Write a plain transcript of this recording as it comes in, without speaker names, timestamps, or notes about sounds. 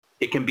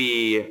it can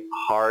be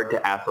hard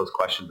to ask those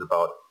questions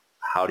about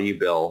how do you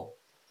bill,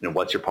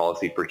 what's your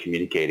policy for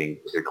communicating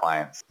with your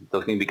clients.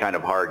 Those can be kind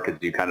of hard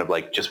because you kind of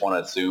like just want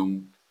to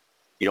assume,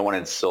 you don't want to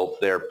insult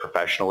their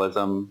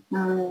professionalism.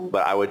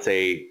 But I would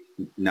say,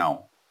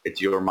 no, it's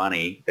your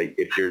money.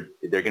 If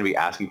they're going to be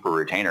asking for a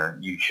retainer,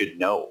 you should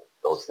know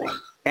those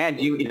things.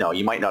 And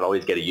you might not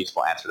always get a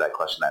useful answer to that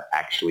question that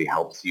actually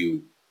helps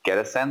you get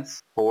a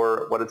sense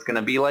for what it's going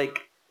to be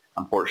like.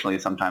 Unfortunately,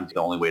 sometimes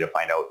the only way to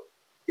find out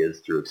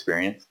is through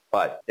experience,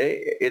 but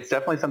it's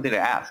definitely something to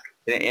ask.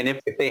 And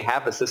if they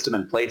have a system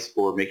in place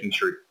for making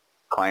sure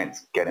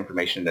clients get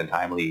information in a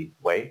timely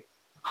way,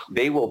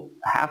 they will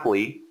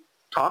happily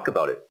talk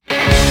about it.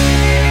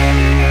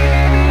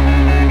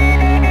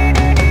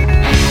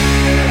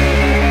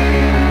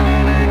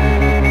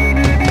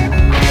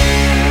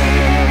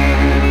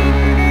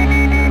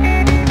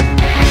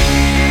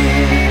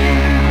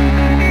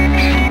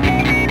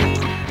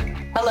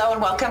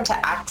 Welcome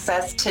to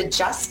Access to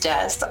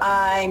Justice.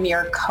 I'm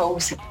your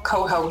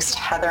co-host,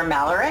 Heather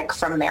Malarick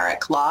from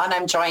Merrick Law, and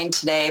I'm joined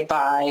today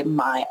by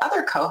my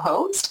other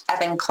co-host,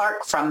 Evan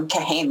Clark from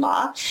Kahane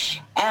Law,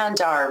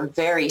 and our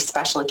very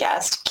special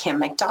guest, Kim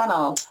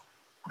McDonald.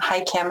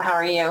 Hi, Kim. How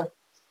are you?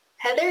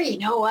 Heather, you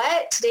know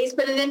what? Today's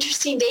been an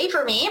interesting day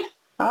for me.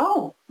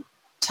 Oh,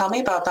 tell me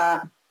about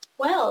that.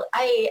 Well,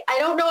 I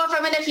don't know if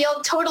I'm going to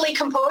feel totally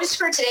composed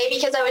for today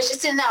because I was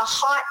just in a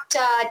hot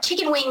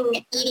chicken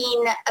wing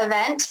eating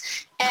event,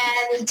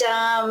 and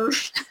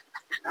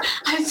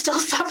I'm still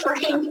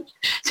suffering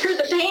through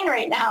the pain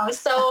right now.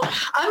 So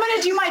I'm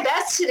going to do my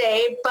best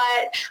today,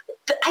 but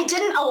I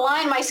didn't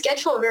align my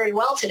schedule very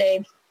well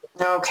today.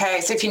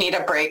 Okay, so if you need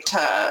a break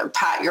to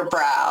pat your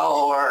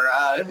brow or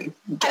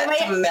get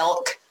some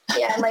milk.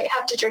 Yeah, I might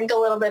have to drink a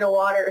little bit of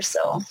water.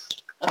 So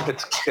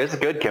it's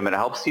good, Kim. It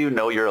helps you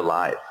know you're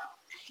alive.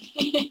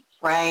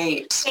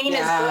 Right. Pain is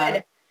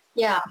good.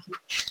 Yeah,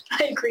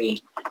 I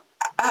agree.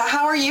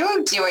 How are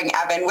you doing,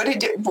 Evan? What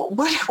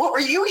were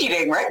you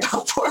eating right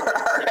before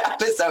our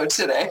episode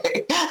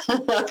today?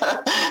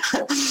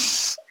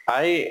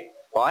 I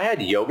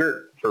had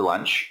yogurt for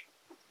lunch.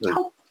 It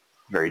was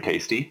very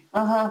tasty.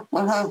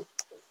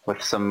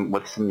 With some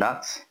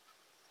nuts.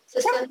 It's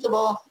a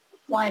sensible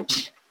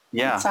lunch.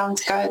 Yeah.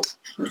 Sounds good.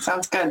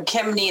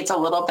 Kim needs a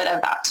little bit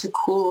of that to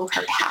cool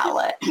her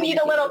palate. I need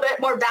a little bit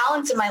more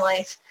balance in my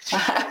life.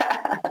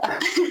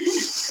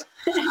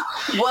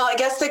 Well, I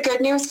guess the good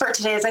news for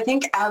today is I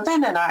think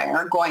Evan and I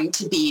are going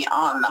to be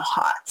on the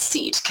hot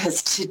seat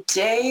because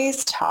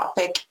today's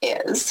topic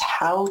is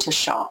how to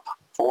shop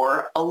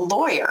for a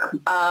lawyer.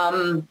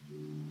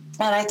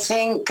 And I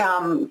think,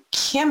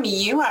 Kim,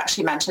 you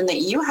actually mentioned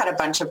that you had a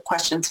bunch of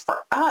questions for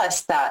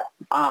us that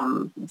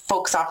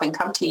folks often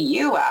come to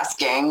you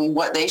asking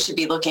what they should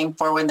be looking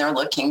for when they're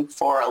looking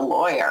for a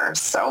lawyer.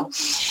 So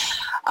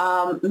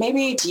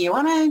maybe do you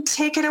want to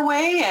take it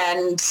away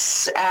and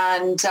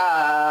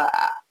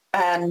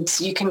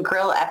you can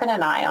grill Evan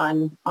and I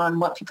on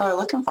what people are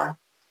looking for.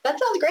 That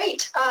sounds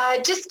great.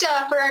 Just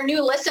for our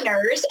new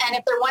listeners, and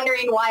if they're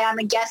wondering why I'm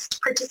a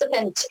guest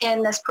participant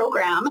in this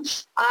program,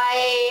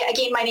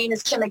 my name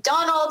is Kim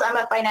McDonald. I'm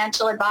a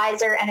financial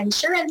advisor and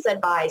insurance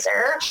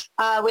advisor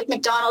with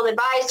McDonald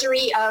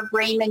Advisory of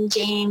Raymond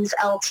James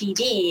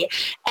LTD.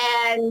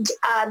 And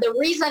the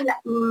reason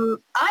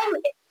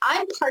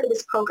I'm part of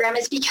this program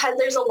is because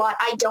there's a lot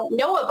I don't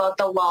know about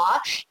the law,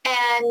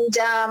 and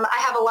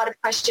I have a lot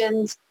of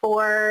questions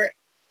for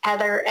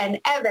Heather and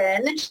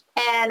Evan,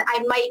 and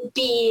I might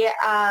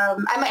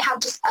have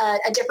just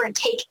a different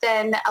take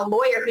than a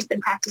lawyer who's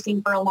been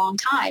practicing for a long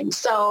time.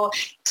 So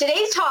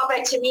today's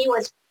topic to me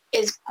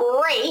is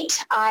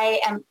great. I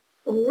am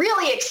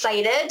really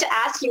excited to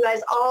ask you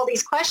guys all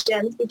these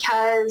questions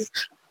because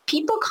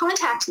people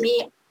contact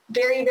me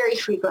very, very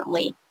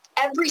frequently.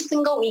 Every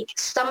single week,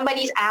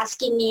 somebody's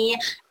asking me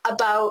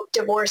about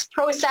divorce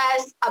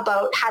process,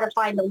 about how to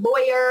find a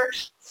lawyer,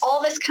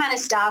 all this kind of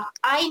stuff.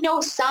 I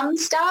know some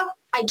stuff.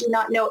 I do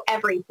not know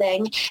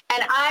everything.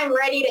 And I'm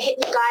ready to hit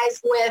you guys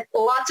with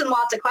lots and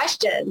lots of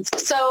questions.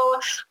 So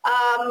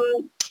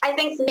I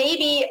think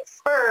maybe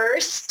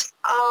first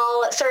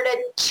I'll sort of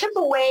chip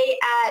away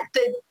at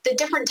the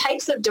different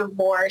types of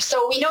divorce.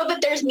 So we know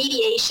that there's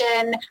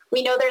mediation.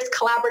 We know there's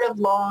collaborative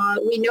law.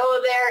 We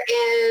know there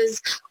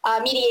is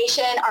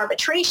mediation,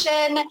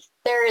 arbitration.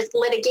 There's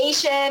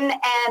litigation,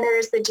 and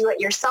there's the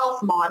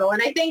do-it-yourself model.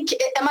 And I think,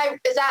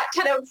 is that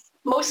kind of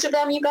most of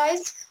them, you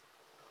guys?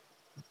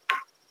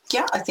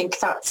 Yeah, I think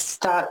that's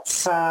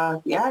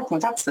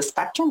the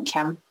spectrum,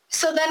 Kim.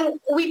 So then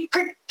we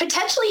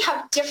potentially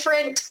have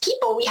different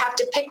people we have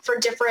to pick for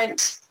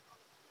different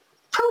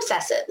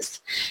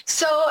processes.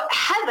 So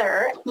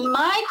Heather,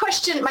 my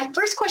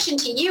first question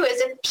to you is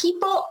if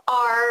people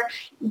are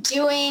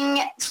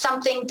doing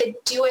something the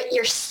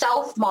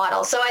do-it-yourself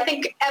model. So I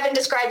think Evan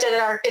described it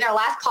in our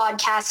last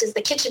podcast as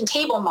the kitchen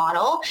table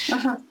model.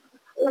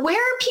 Where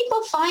are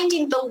people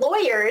finding the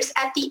lawyers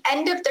at the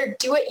end of their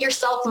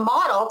do-it-yourself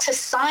model to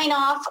sign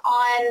off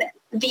on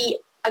the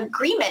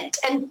agreement?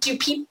 And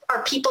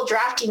are people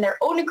drafting their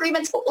own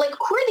agreements? Like,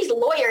 who are these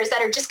lawyers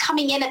that are just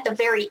coming in at the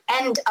very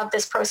end of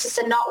this process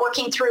and not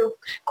working through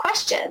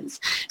questions?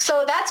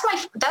 So that's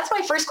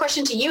my first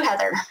question to you,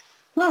 Heather.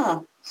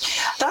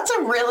 That's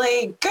a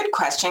really good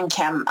question,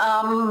 Kim.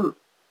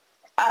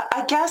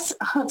 I guess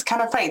it's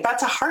kind of funny.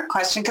 That's a hard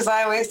question because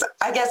I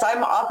guess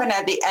I'm often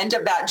at the end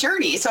of that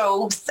journey.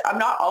 So I'm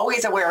not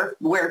always aware of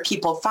where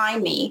people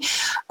find me.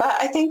 But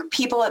I think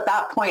people at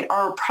that point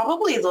are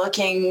probably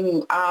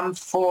looking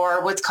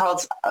for what's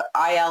called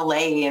ILA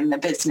in the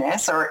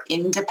business, or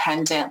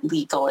independent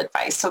legal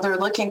advice. So they're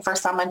looking for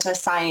someone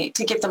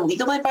to give them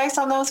legal advice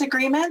on those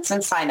agreements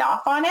and sign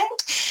off on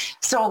it.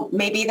 So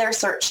maybe they're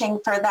searching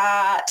for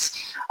that.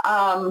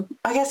 I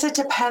guess it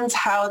depends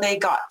how they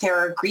got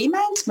their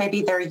agreement.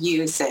 Maybe they're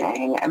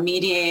using a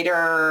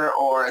mediator,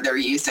 or they're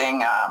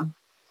using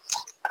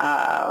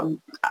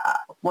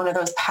one of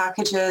those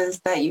packages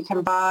that you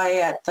can buy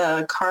at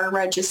the car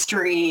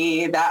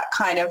registry, that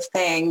kind of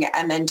thing,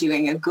 and then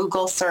doing a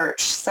Google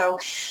search. So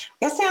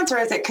I guess the answer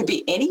is it could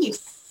be any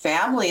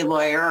family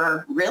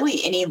lawyer,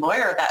 really any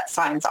lawyer that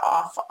signs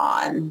off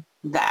on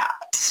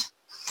that.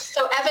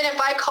 So Evan, if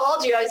I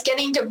called you, I was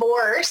getting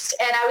divorced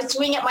and I was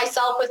doing it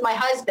myself with my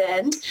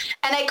husband,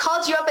 and I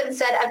called you up and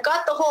said, I've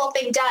got the whole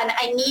thing done.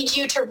 I need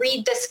you to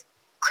read this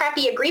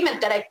crappy agreement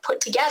that I've put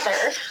together.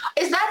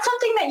 Is that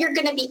something that you're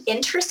going to be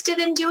interested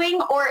in doing?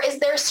 Or is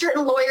there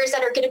certain lawyers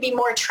that are going to be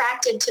more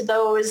attracted to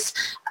those,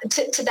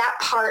 to that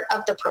part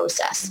of the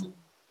process?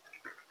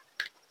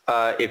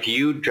 If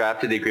you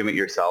drafted the agreement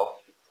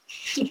yourself,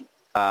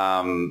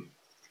 I'm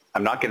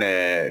not going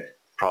to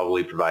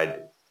probably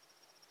provide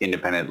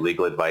independent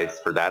legal advice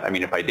for that. I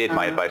mean, if I did,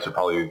 my advice would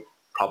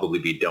probably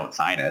be don't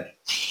sign it.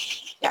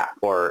 Yeah.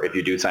 Or if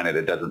you do sign it,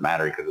 it doesn't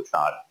matter because it's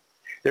not.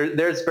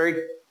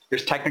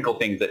 There's technical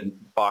things,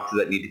 boxes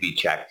that need to be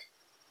checked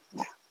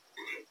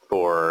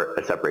for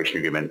a separation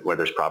agreement where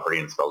there's property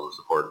and spousal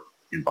support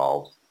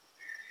involved.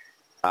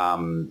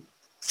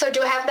 So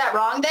do I have that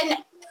wrong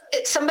then?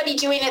 Somebody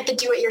doing it the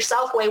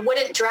do-it-yourself way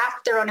wouldn't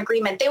draft their own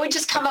agreement. They would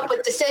just come up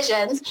with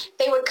decisions.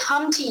 They would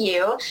come to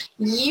you.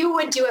 You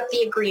would do up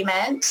the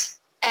agreement.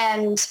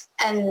 And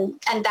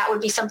that would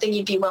be something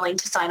you'd be willing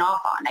to sign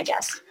off on, I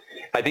guess.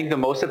 I think the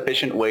most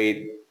efficient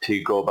way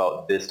to go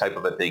about this type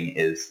of a thing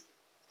is,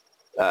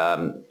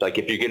 like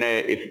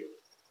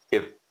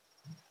if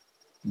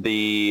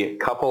the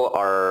couple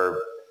are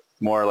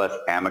more or less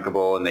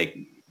amicable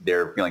and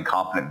they're feeling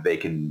confident they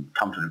can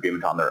come to an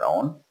agreement on their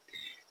own,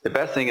 the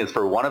best thing is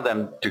for one of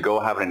them to go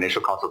have an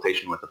initial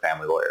consultation with a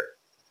family lawyer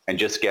and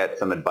just get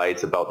some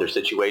advice about their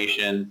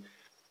situation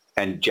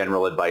and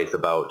general advice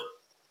about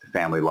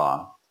family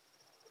law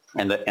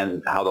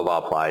and how the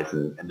law applies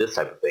and this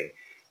type of thing.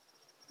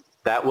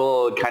 That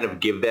will kind of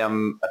give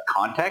them a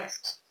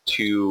context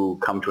to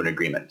come to an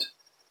agreement.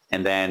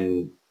 And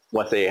then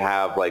once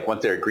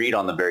they're agreed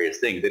on the various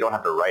things, they don't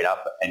have to write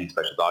up any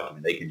special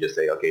document. They can just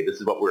say, okay, this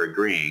is what we're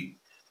agreeing.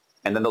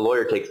 And then the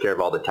lawyer takes care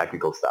of all the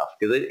technical stuff.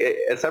 Because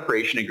a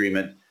separation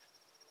agreement,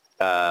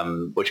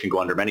 which can go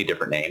under many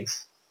different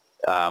names,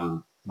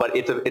 but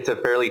it's a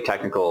fairly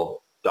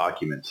technical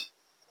document.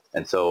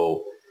 And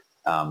so,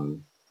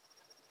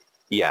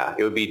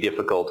 it would be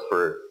difficult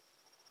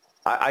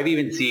I've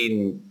even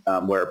seen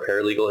where a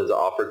paralegal has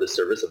offered the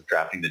service of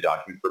drafting the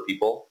document for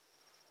people,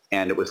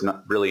 and it was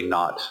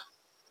not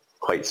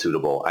quite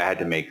suitable. I had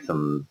to make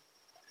some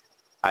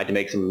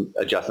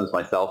adjustments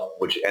myself,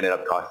 which ended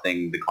up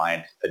costing the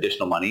client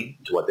additional money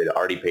to what they'd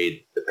already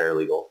paid the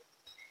paralegal.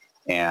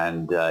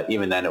 And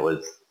even then it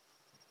was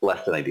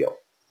less than ideal.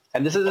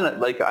 And this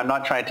isn't I'm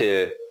not trying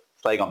to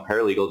slag on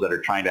paralegals that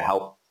are trying to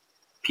help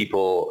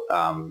people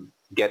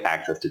get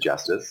access to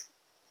justice.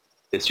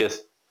 It's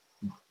just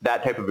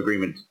that type of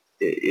agreement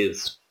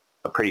is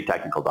a pretty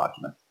technical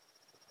document.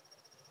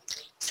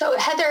 So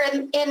Heather,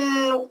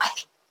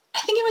 I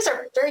think it was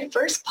our very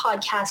first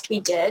podcast we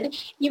did,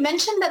 you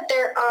mentioned that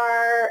there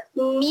are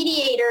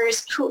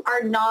mediators who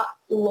are not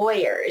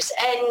lawyers.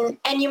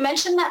 And you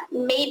mentioned that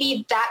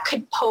maybe that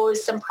could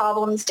pose some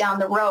problems down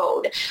the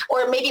road,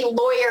 or maybe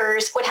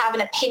lawyers would have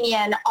an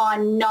opinion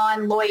on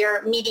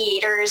non-lawyer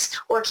mediators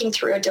working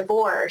through a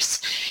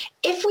divorce.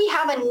 If we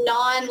have a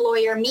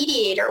non-lawyer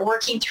mediator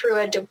working through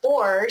a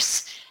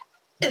divorce,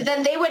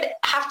 then they would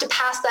have to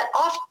pass that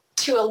off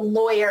to a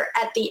lawyer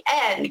at the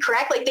end,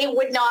 correct? Like they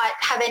would not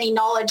have any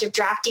knowledge of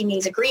drafting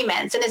these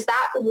agreements. And is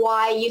that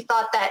why you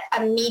thought that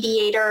a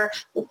mediator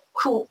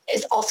who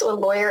is also a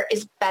lawyer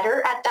is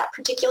better at that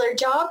particular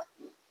job?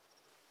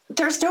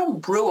 There's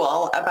no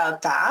rule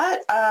about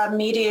that. A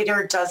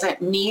mediator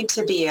doesn't need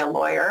to be a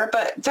lawyer,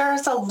 but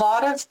there's a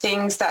lot of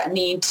things that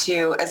need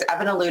to, as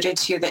Evan alluded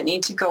to, that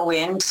need to go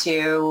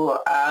into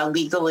a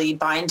legally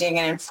binding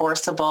and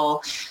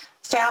enforceable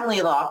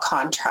family law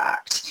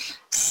contract.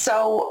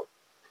 So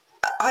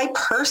I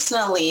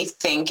personally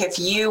think if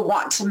you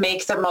want to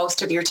make the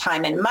most of your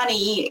time and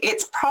money,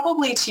 it's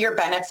probably to your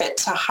benefit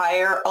to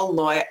hire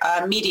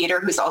a mediator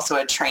who's also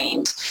a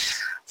trained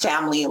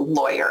family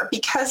lawyer,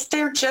 because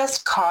they're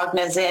just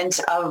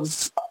cognizant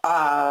of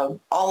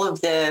all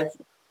of the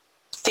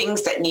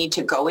things that need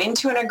to go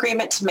into an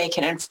agreement to make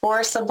it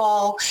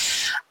enforceable.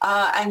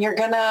 And you're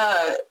going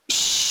to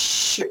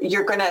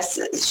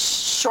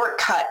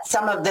shortcut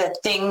some of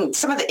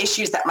the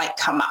issues that might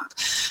come up.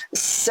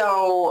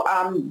 So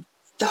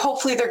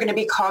hopefully they're going to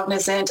be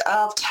cognizant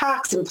of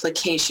tax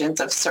implications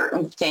of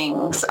certain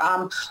things,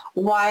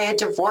 why a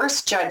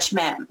divorce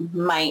judgment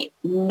might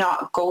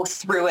not go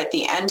through at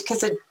the end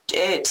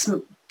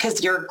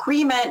because your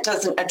agreement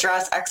doesn't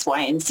address X, Y,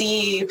 and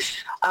Z,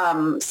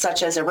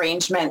 such as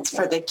arrangements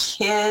for the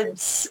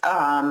kids,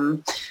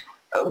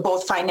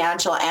 both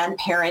financial and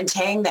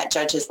parenting that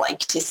judges like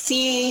to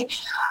see.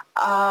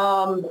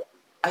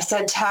 I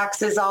said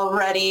taxes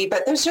already,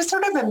 but there's just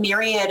sort of a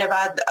myriad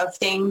of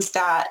things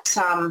that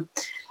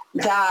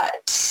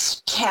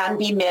can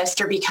be missed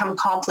or become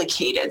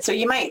complicated. So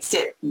you might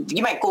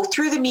go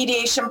through the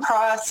mediation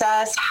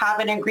process, have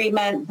an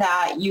agreement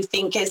that you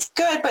think is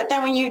good, but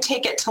then when you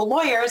take it to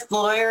lawyers, the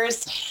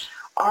lawyers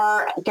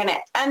are going to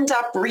end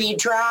up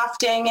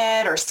redrafting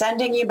it or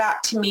sending you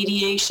back to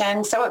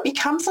mediation. So it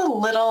becomes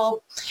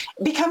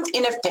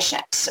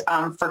inefficient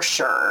for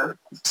sure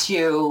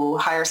to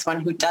hire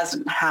someone who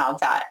doesn't have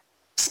that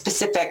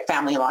specific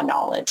family law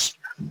knowledge.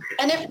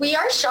 And if we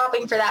are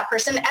shopping for that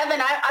person,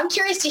 Evan, I'm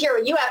curious to hear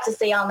what you have to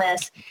say on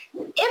this.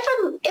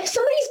 If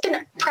somebody's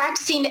been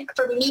practicing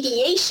for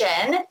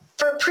mediation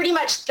for pretty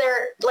much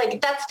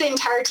that's the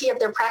entirety of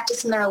their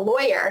practice and they're a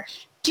lawyer,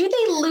 do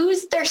they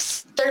lose their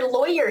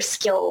lawyer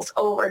skills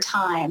over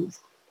time?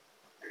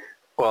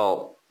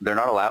 Well, they're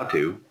not allowed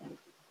to.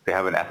 They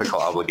have an ethical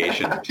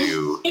obligation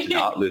to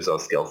not lose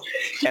those skills.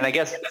 And I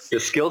guess the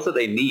skills that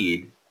they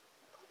need,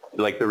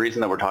 like the reason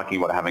that we're talking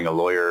about having a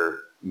lawyer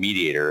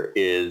mediator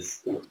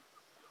is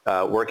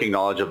working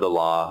knowledge of the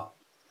law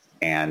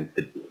and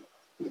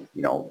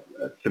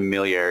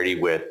familiarity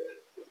with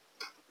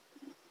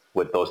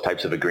those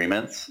types of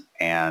agreements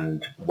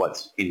and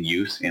what's in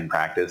use in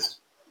practice.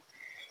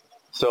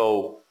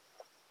 So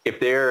if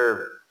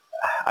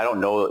I don't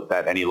know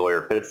that any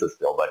lawyer fits this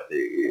bill, but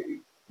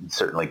it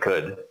certainly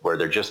could, where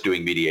they're just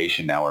doing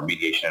mediation now or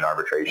mediation and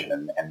arbitration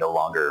and no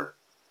longer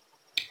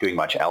doing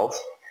much else.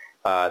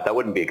 That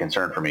wouldn't be a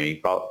concern for me.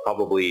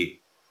 Probably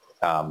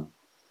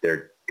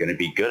they're going to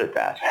be good at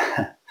that,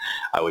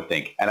 I would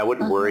think. And I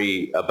wouldn't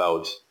worry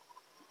about,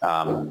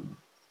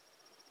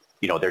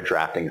 their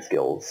drafting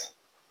skills.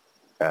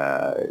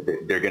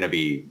 They're going to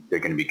be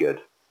good.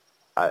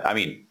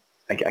 I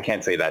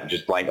can't say that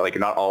just blind, like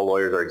not all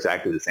lawyers are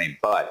exactly the same,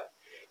 but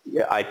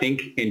I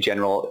think in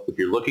general, if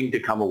you're looking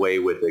to come away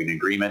with an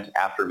agreement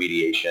after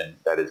mediation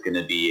that is going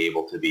to be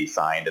able to be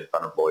signed in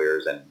front of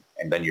lawyers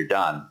and then you're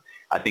done,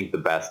 I think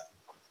the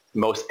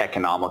most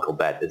economical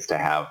bet is to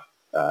have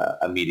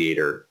a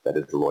mediator that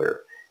is a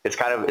lawyer. It's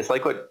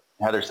like what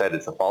Heather said,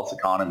 it's a false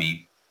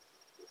economy.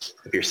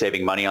 If you're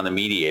saving money on the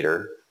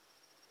mediator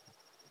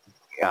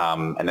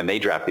and then they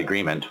draft the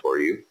agreement for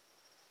you,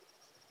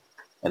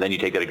 and then you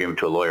take that agreement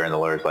to a lawyer and the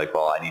lawyer's like,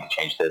 well, I need to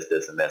change this,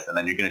 this, and this. And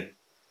then you're going to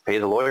pay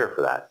the lawyer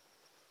for that,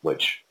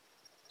 which,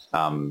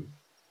 and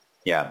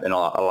a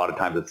lot of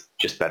times it's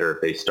just better if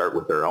they start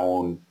with their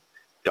own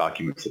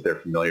documents that they're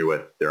familiar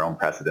with, their own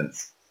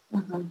precedents.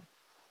 Mm-hmm.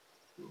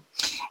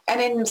 And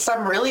in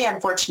some really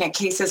unfortunate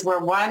cases where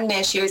one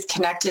issue is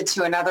connected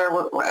to another,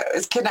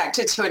 once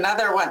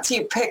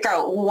you pick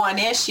out one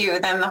issue,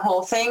 then the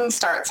whole thing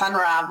starts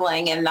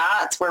unraveling. And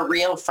that's where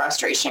real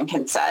frustration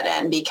can set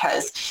in,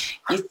 because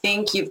you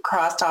think you've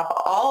crossed off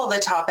all the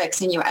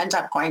topics and you end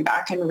up going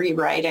back and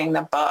rewriting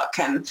the book.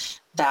 And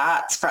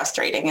that's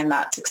frustrating and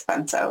that's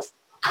expensive.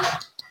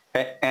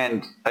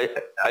 And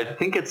I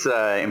think it's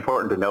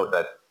important to note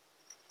that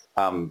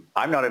I'm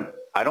not a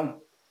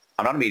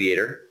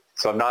mediator.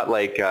 So I'm not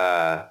like,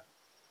 I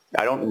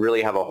don't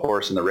really have a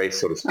horse in the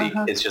race, so to speak.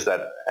 Uh-huh. It's just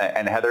that,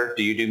 and Heather,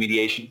 do you do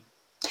mediation?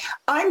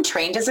 I'm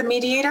trained as a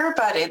mediator,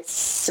 but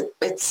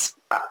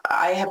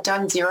I have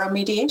done 0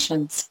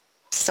 mediations.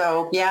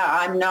 So yeah,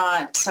 I'm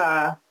not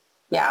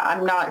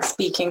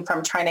speaking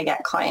from trying to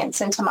get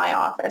clients into my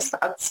office.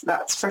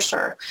 That's for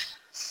sure.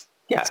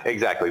 Yeah,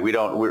 exactly.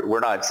 We're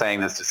not saying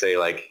this to say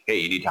like, hey,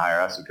 you need to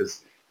hire us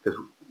because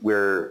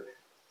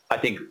I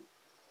think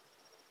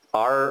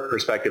our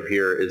perspective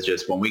here is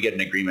just when we get an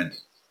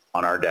agreement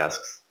on our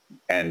desks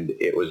and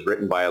it was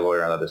written by a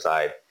lawyer on the other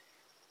side,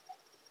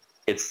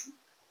 it's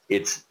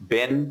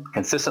been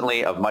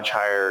consistently of much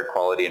higher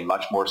quality and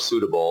much more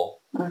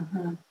suitable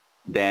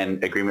than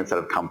agreements that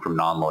have come from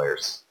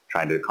non-lawyers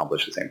trying to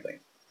accomplish the same thing.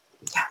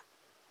 Yeah.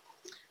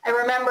 I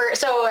remember,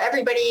 so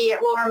everybody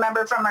will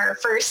remember from our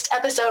first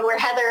episode where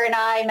Heather and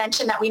I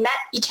mentioned that we met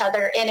each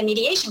other in a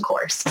mediation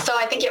course. So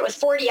I think it was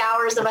 40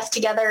 hours of us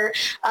together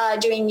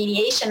doing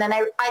mediation. And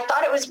I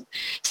thought it was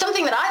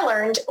something that I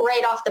learned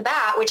right off the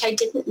bat, which I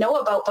didn't know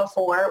about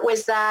before,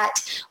 was that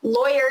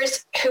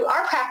lawyers who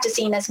are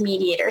practicing as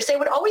mediators, they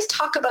would always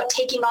talk about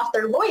taking off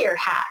their lawyer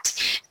hat.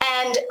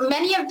 And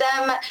many of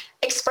them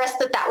expressed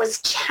that that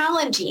was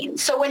challenging.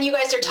 So when you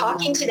guys are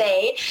talking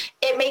today,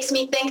 it makes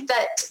me think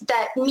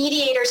that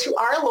mediators who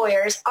are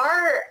lawyers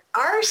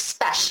are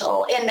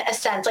special in a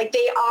sense. Like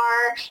they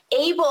are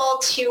able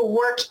to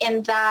work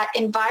in that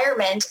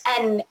environment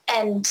and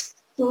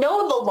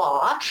know the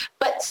law,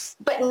 but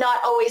not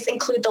always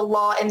include the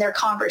law in their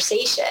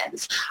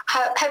conversations.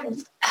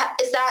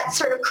 Is that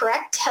sort of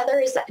correct,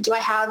 Heather? Do I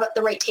have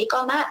the right take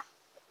on that?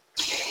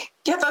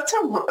 Yeah,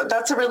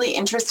 that's a really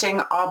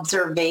interesting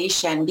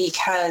observation,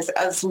 because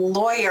as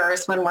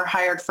lawyers, when we're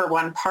hired for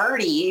one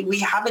party, we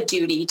have a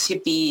duty to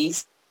be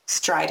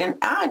strident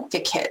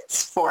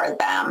advocates for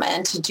them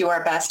and to do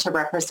our best to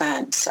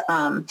represent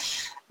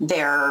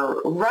their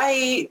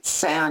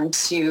rights and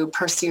to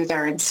pursue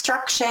their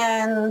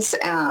instructions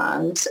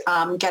and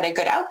get a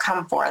good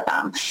outcome for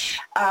them.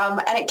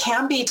 And it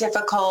can be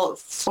difficult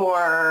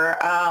for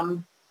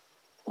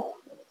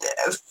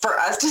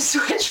us to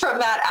switch from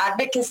that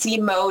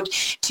advocacy mode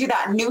to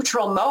that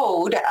neutral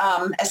mode,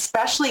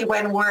 especially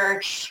when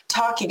we're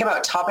talking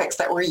about topics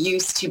that we're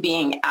used to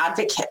being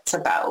advocates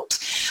about.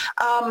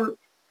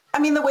 I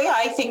mean, the way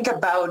I think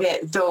about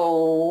it,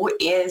 though,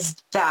 is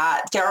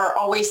that there are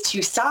always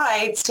two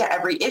sides to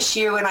every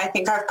issue. And I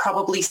think I've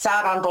probably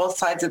sat on both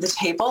sides of the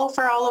table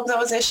for all of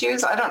those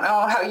issues. I don't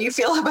know how you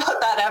feel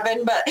about that,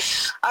 Evan, but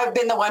I've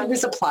been the one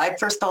who's applied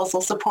for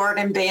spousal support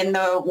and been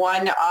the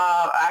one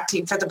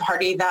acting for the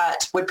party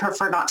that would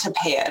prefer not to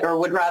pay it or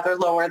would rather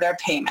lower their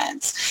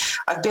payments.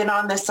 I've been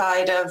on the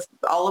side of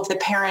all of the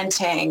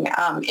parenting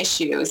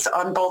issues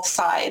on both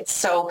sides.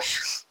 So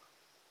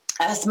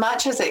as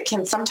much as it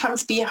can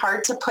sometimes be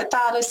hard to put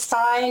that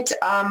aside,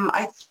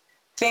 I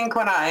think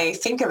when I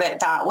think of it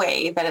that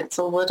way, that it's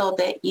a little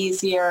bit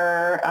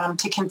easier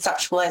to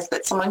conceptualize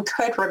that someone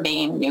could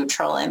remain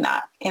neutral in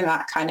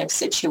that kind of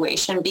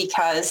situation,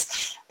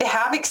 because they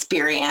have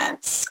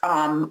experience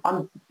on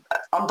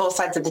both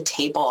sides of the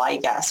table, I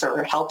guess,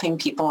 or helping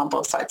people on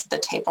both sides of the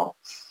table.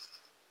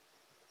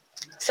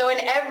 So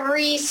in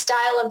every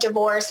style of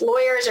divorce,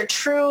 lawyers are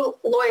true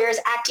lawyers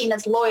acting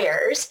as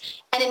lawyers.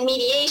 And in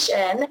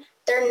mediation,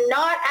 they're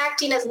not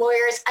acting as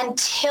lawyers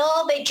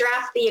until they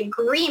draft the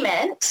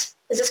agreement.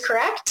 Is this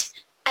correct?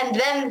 And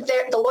then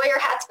the lawyer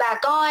hats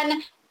back on,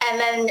 and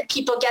then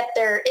people get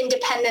their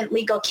independent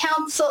legal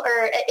counsel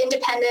or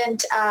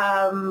independent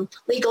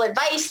legal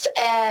advice,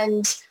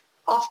 and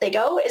off they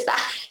go. Is that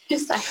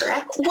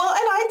correct? Well,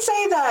 and I'd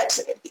say that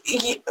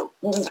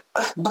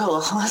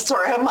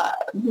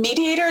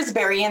mediators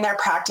vary in their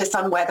practice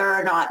on whether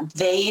or not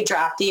they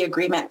draft the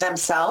agreement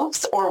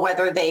themselves or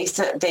whether they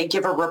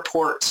give a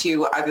report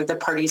to either the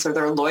parties or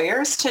their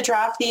lawyers to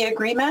draft the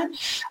agreement.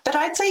 But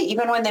I'd say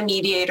even when the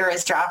mediator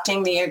is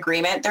drafting the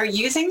agreement, they're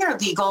using their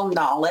legal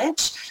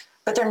knowledge,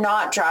 but they're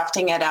not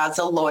drafting it as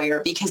a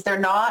lawyer, because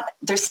they're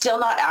still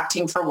not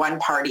acting for one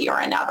party or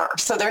another.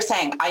 So they're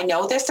saying, I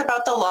know this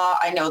about the law.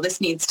 I know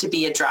this needs to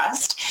be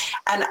addressed.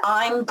 And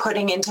I'm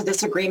putting into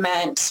this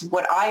agreement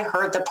what I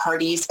heard the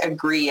parties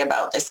agree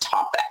about this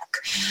topic.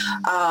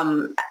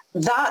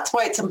 That's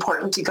why it's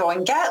important to go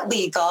and get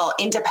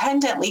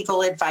independent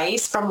legal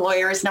advice from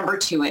lawyers number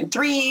 2 and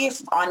 3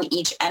 on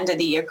each end of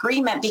the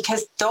agreement,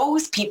 because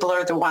those people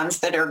are the ones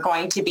that are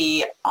going to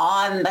be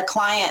on the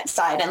client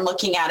side and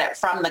looking at it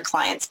from the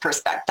client's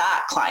perspective,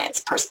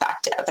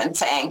 and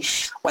saying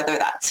whether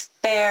that's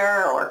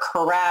fair or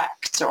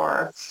correct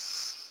or...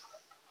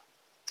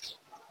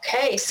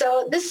 Okay,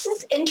 so this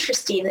is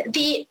interesting.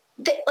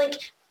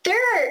 There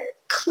are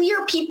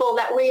clear people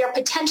that we are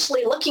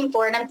potentially looking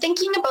for, and I'm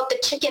thinking about the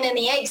chicken and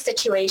the egg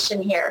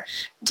situation here.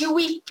 Do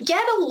we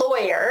get a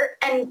lawyer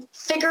and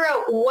figure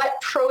out what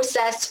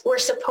process we're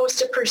supposed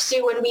to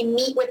pursue when we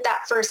meet with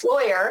that first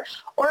lawyer,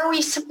 or are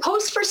we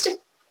first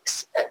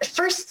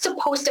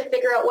supposed to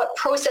figure out what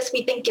process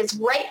we think is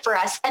right for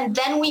us, and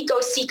then we go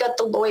seek out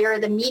the lawyer or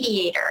the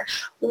mediator?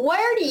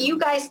 Where do you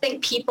guys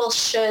think people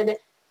should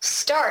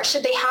start?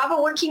 Should they have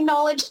a working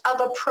knowledge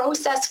of a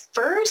process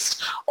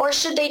first, or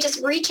should they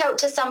just reach out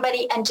to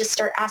somebody and just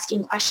start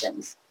asking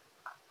questions?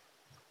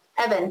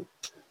 Evan?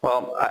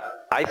 Well,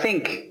 I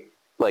think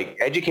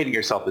educating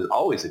yourself is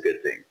always a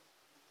good thing.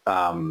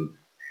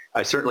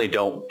 I certainly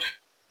don't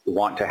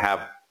want to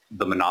have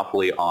the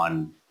monopoly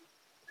on,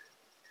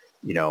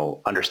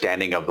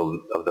 understanding of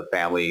the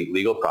family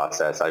legal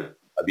process. I'd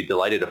be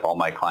delighted if all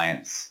my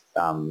clients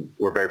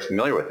were very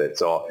familiar with it.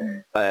 So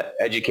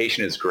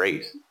education is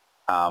great.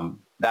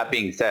 That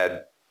being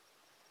said,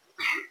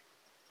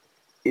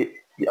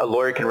 a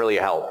lawyer can really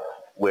help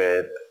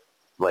with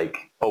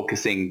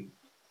focusing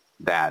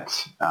that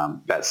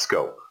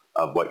scope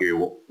of what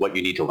you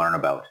need to learn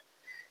about,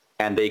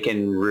 and they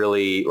can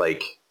really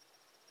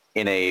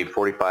in a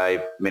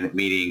 45-minute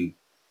meeting,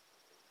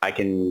 I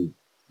can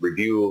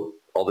review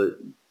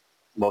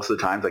most of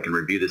the times I can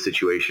review the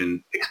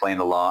situation, explain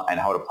the law and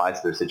how it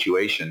applies to their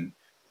situation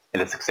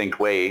in a succinct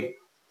way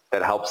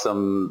that helps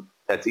them,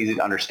 that's easy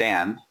to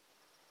understand.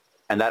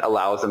 And that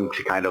allows them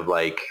to kind of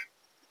relax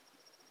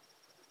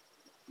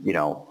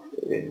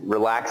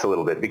a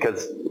little bit,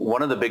 because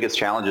one of the biggest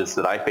challenges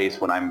that I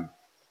face when I'm,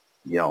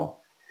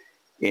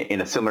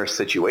 in a similar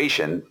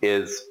situation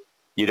is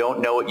you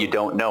don't know what you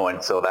don't know.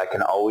 And so that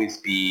can always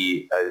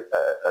be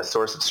a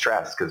source of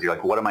stress because you're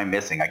like, what am I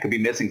missing? I could be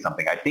missing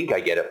something. I think I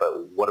get it,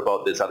 but what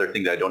about this other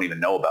thing that I don't even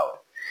know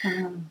about?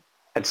 Mm-hmm.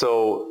 And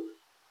so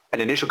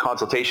an initial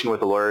consultation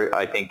with a lawyer,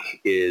 I think,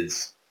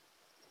 is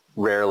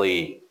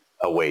rarely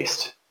a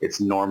waste. It's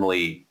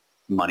normally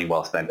money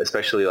well spent,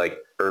 especially like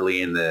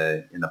early in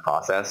the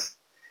process,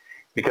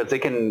 because they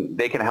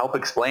can help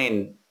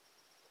explain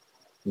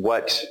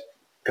what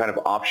kind of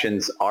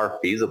options are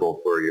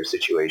feasible for your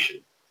situation.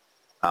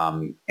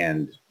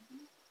 And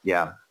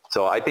yeah,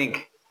 so I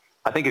think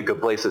a good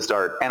place to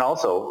start. And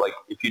also, like,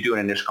 if you do an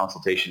initial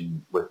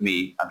consultation with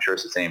me, I'm sure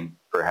it's the same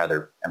for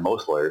Heather and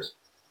most lawyers.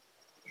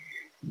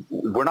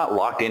 We're not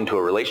locked into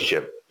a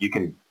relationship. You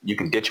can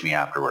ditch me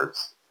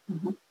afterwards.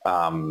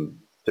 Mm-hmm.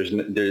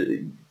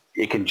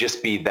 It can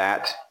just be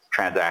that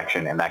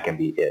transaction, and that can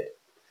be it.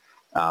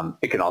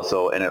 It can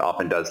also, and it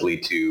often does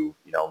lead to,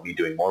 me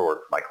doing more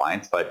work for my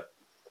clients. But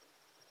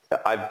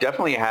I've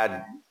definitely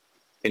had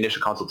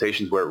initial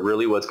consultations where it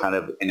really was kind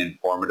of an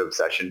informative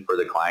session for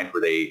the client,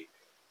 where they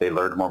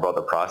learned more about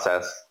the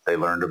process. They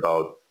learned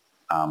about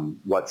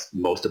what's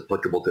most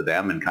applicable to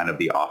them and kind of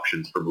the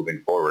options for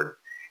moving forward.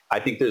 I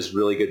think there's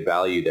really good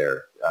value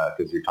there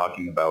because you're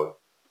talking about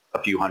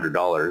a few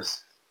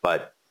 $100s,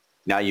 but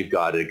now you've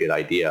got a good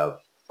idea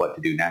of what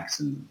to do next.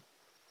 And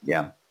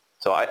yeah,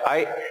 so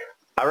I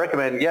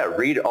recommend,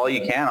 read all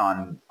you can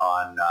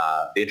on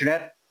the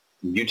internet,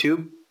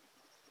 YouTube,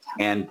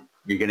 and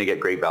you're going to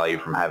get great value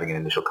from having an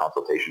initial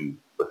consultation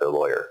with a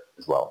lawyer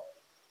as well.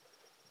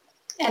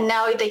 And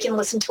now they can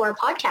listen to our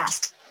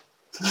podcast.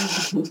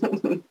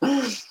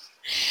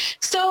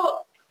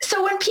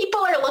 So when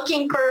people are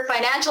looking for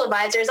financial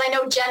advisors, I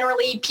know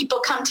generally people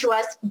come to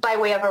us by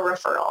way of a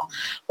referral.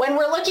 When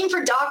we're looking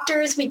for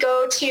doctors, we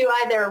go to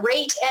either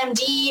Rate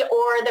MD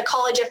or the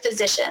College of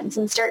Physicians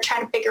and start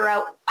trying to figure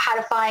out how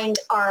to find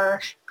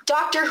our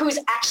doctor who's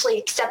actually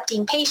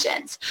accepting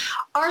patients.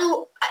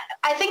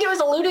 I think it was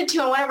alluded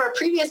to in one of our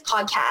previous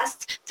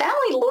podcasts,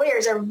 family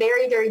lawyers are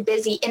very, very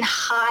busy in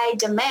high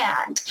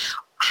demand.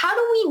 How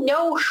do we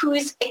know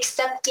who's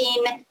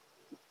accepting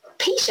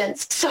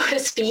patients, so to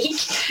speak?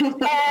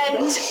 And,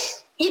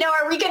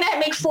 are we going to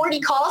make 40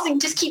 calls and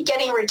just keep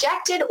getting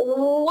rejected?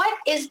 What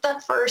is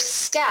the first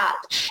step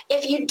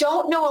if you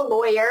don't know a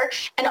lawyer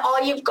and all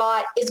you've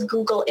got is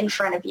Google in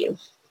front of you?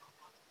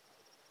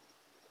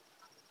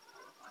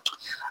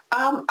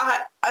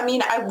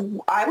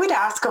 I would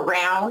ask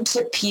around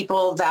to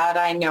people that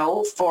I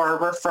know for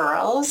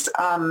referrals.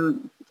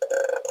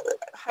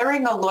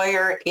 Hiring a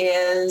lawyer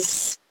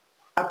is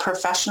a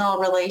professional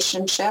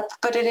relationship,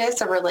 but it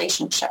is a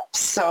relationship.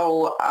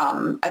 So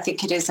I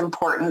think it is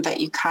important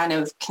that you kind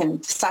of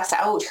can suss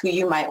out who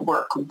you might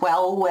work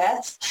well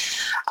with.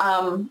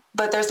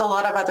 But there's a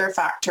lot of other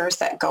factors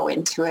that go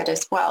into it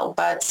as well.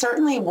 But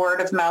certainly word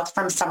of mouth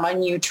from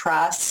someone you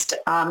trust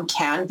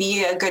can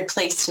be a good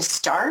place to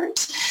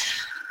start.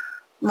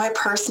 My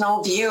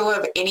personal view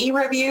of any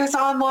reviews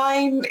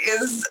online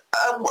is,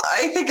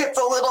 I think it's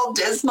a little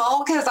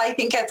dismal because I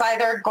think it's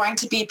either going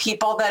to be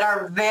people that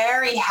are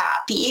very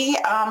happy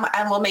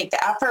and will make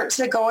the effort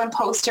to go and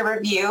post a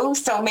review.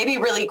 So maybe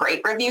really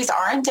great reviews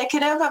are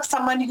indicative of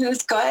someone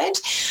who's good.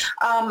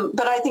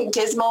 But I think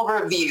dismal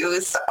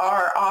reviews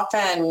are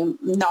often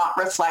not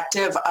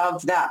reflective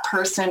of that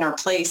person or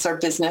place or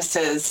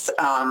business's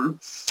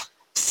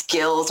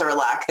skills or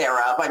lack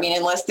thereof. I mean,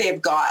 unless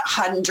they've got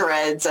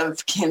hundreds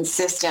of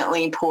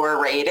consistently poor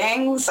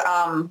ratings,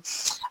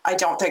 I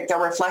don't think they're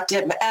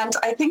reflective. And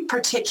I think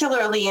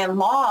particularly in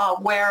law,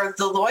 where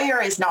the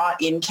lawyer is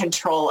not in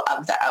control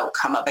of the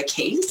outcome of a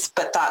case,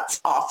 but that's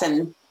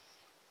often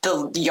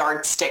the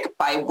yardstick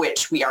by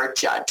which we are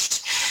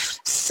judged.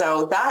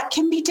 So that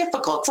can be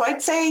difficult. So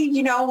I'd say,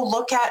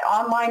 look at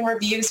online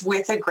reviews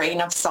with a grain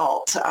of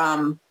salt.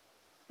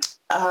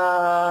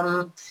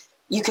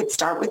 You could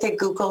start with a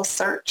Google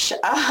search.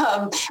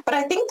 But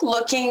I think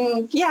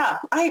looking,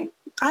 I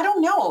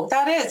don't know.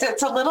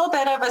 It's a little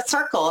bit of a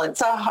circle.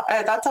 That's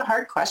a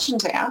hard question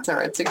to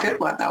answer. It's a good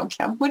one though,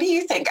 Kim. What do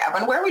you think,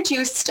 Evan? Where would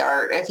you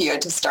start if you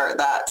had to start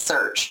that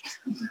search?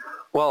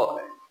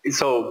 Well,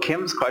 so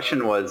Kim's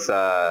question was,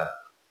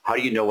 how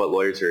do you know what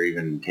lawyers are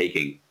even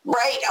taking?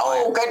 Right.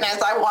 Oh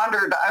goodness. I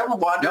wandered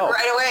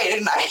right away,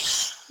 didn't I?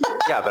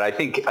 Yeah, but I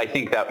think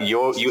that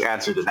you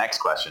answered the next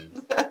question.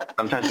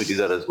 Sometimes we do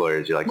that as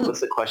lawyers. You're like,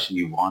 what's the question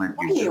you wanted?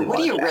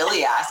 What are you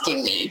really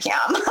asking me, Kim?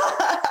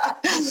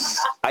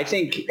 I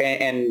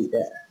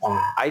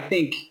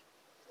think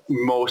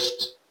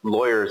most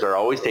lawyers are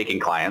always taking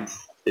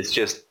clients. It's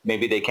just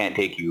maybe they can't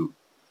take you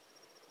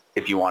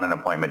if you want an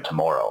appointment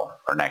tomorrow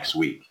or next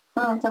week.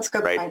 Oh, that's a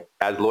good right? point.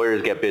 As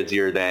lawyers get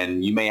busier,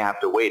 then you may have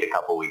to wait a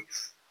couple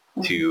weeks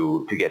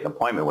to get an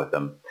appointment with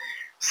them.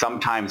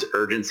 Sometimes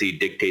urgency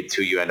dictates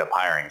who you end up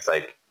hiring. It's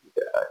like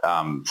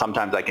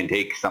sometimes I can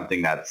take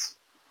something that's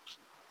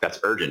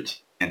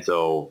urgent, and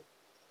so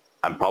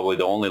I'm probably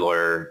the only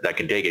lawyer that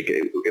can take it.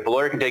 If a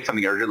lawyer can take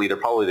something urgently, they're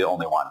probably the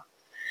only one.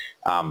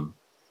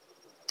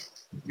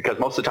 because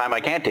most of the time I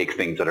can't take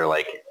things that are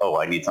like, oh,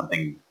 I need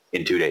something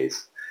in 2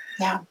 days.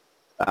 Yeah.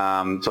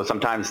 So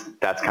sometimes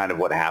that's kind of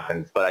what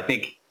happens. But I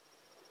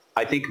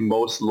think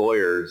most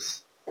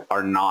lawyers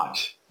are not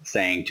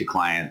saying to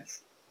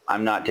clients,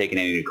 I'm not taking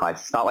any new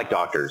clients. It's not like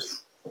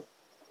doctors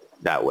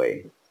that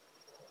way.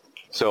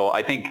 So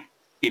I think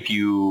if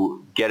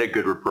you get a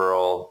good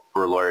referral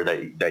for a lawyer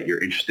that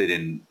you're interested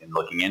in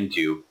looking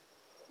into,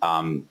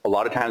 a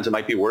lot of times it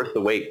might be worth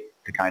the wait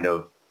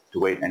to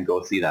wait and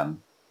go see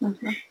them.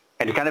 Mm-hmm.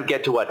 And to kind of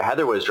get to what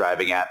Heather was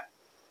driving at,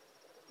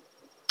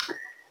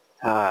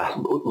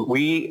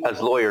 we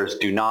as lawyers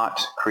do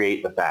not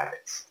create the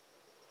facts.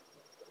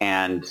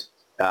 And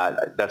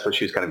that's what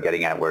she was kind of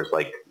getting at, where it's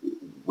like,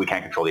 we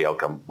can't control the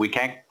outcome. We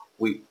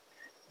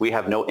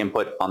have no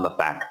input on the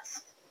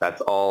facts.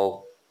 That's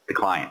all the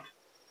client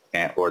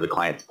or the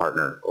client's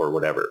partner or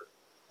whatever.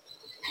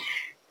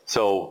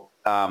 So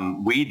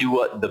we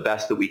do the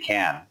best that we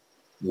can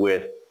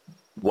with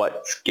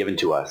what's given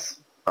to us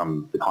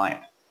from the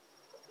client.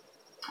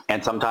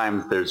 And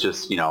sometimes there's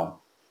just,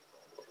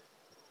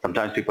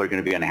 sometimes people are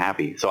going to be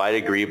unhappy. So I'd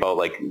agree about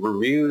like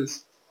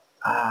reviews.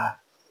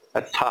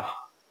 That's tough.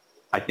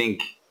 I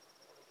think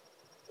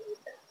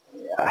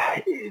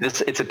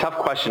it's a tough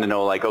question to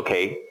know, like,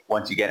 okay,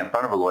 once you get in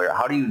front of a lawyer,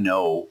 how do you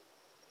know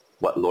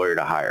what lawyer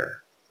to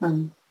hire?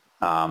 Mm-hmm.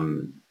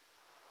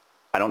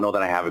 I don't know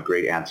that I have a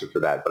great answer for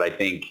that, but I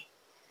think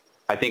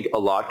a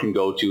lot can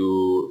go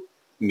to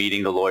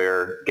meeting the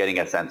lawyer, getting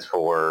a sense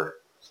for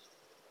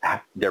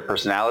their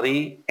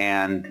personality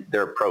and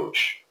their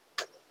approach.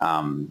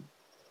 I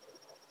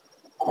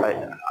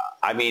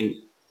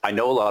mean, I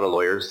know a lot of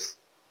lawyers.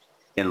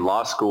 In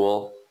law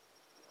school,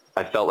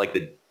 I felt like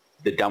the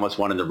dumbest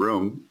one in the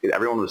room.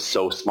 Everyone was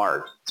so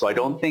smart. So I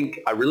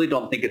really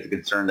don't think it's a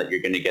concern that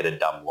you're going to get a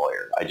dumb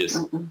lawyer. I just,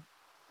 mm-hmm.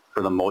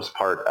 for the most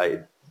part,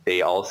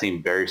 they all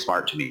seem very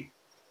smart to me.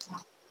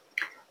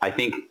 I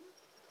think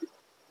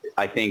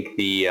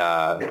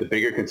the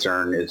bigger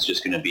concern is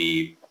just going to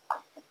be,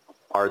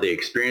 are they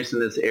experienced in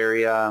this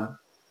area?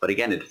 But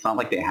again, it's not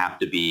like they have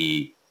to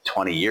be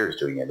 20 years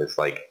doing it. It's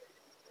like,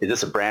 is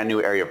this a brand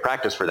new area of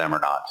practice for them or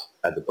not?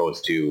 As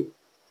opposed to,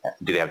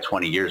 do they have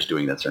 20 years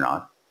doing this or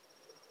not?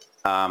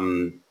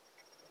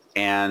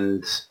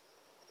 And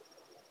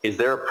is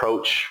their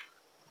approach,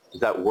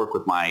 does that work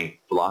with my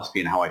philosophy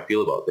and how I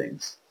feel about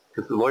things?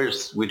 Because the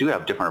lawyers, we do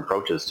have different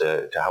approaches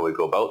to how we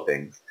go about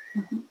things,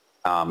 mm-hmm.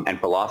 And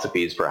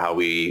philosophies for how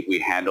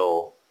we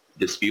handle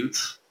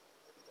disputes.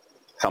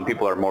 Some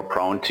people are more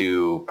prone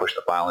to push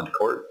the file into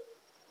court.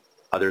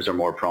 Others are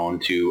more prone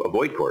to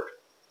avoid court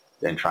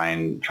and try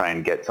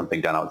and get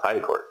something done outside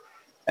of court.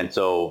 And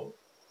so,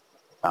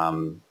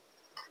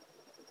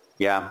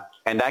 yeah,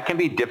 and that can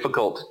be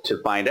difficult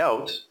to find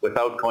out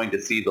without going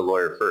to see the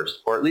lawyer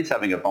first, or at least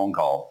having a phone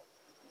call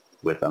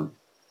with them.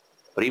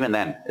 But even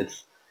then,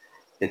 it's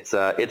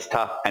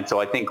tough. And so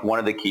I think one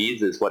of the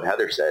keys is what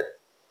Heather said: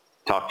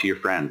 talk to your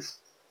friends,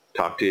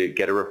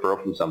 get a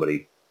referral from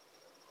somebody,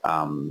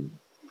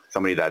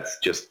 somebody that's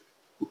just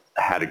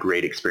had a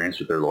great experience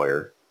with their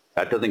lawyer.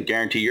 That doesn't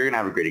guarantee you're going to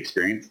have a great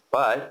experience,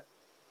 but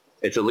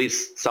it's at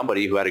least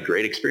somebody who had a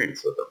great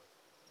experience with them.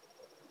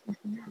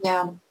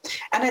 Yeah.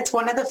 And it's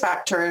one of the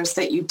factors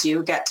that you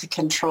do get to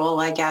control,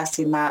 I guess,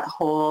 in the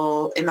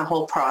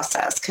whole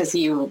process, because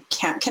you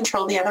can't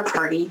control the other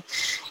party.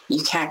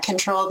 You can't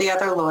control the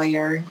other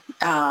lawyer.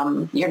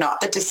 You're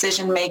not the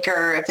decision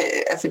maker.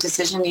 If a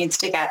decision needs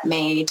to get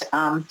made,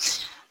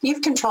 you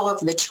have control of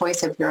the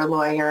choice of your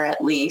lawyer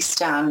at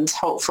least, and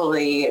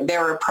hopefully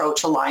their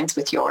approach aligns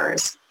with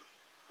yours.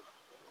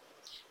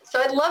 So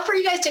I'd love for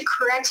you guys to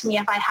correct me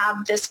if I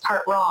have this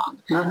part wrong.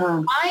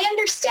 Mm-hmm. My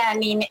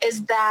understanding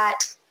is that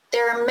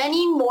there are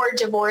many more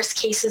divorce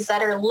cases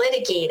that are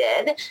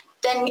litigated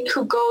than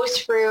who go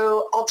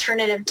through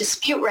alternative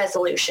dispute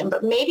resolution,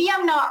 but maybe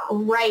I'm not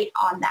right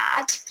on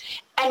that.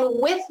 And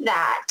with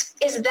that,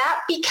 is that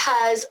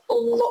because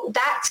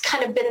that's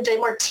kind of been the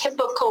more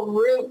typical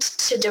route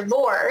to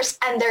divorce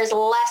and there's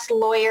less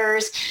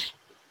lawyers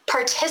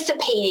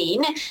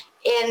participating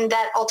in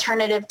that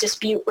alternative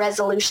dispute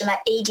resolution, that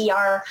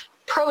ADR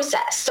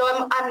process?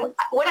 So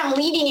what I'm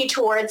leading you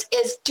towards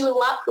is, do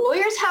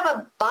lawyers have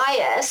a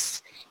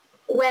bias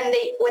when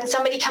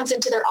somebody comes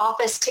into their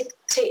office to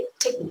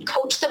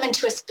coach them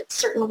into a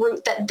certain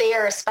route that they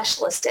are a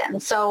specialist in?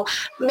 So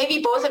maybe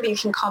both of you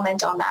can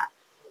comment on that.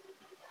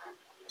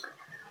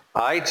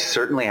 I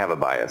certainly have a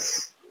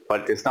bias,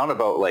 but it's not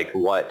about like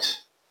what,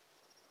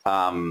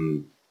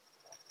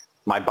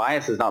 my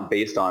bias is not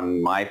based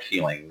on my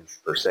feelings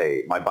per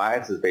se. My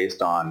bias is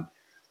based on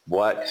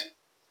what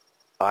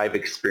I've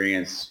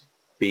experienced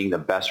being the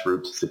best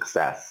route to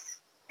success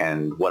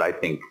and what I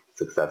think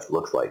success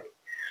looks like.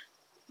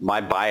 My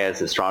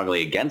bias is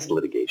strongly against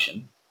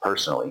litigation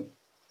personally,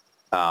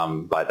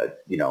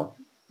 but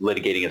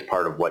litigating is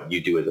part of what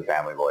you do as a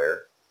family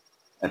lawyer,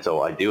 and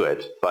so I do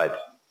it. But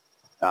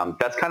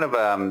that's kind of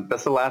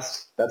that's the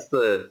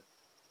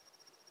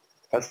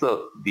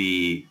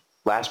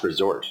last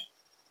resort.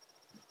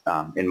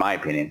 In my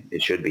opinion,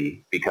 it should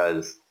be,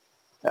 because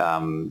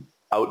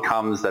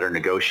outcomes that are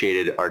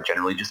negotiated are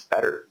generally just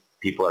better.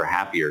 People are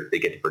happier. They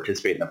get to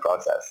participate in the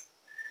process.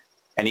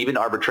 And even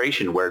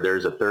arbitration, where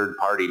there's a third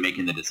party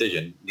making the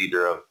decision,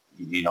 neither of,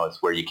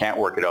 it's where you can't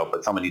work it out,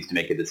 but someone needs to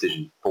make a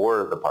decision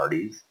for the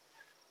parties.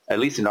 At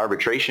least in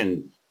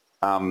arbitration,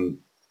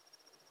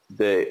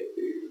 the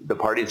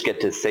parties get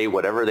to say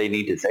whatever they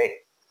need to say.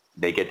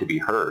 They get to be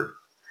heard.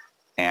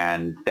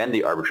 And then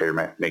the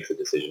arbitrator makes a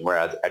decision.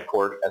 Whereas at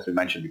court, as we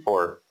mentioned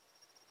before,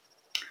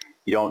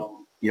 you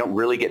don't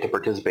really get to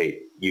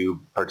participate.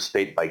 You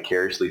participate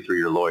vicariously through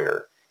your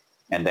lawyer,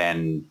 and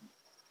then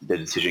the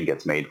decision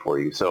gets made for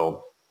you.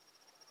 So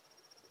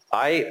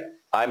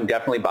I'm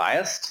definitely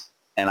biased,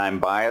 and I'm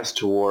biased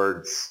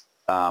towards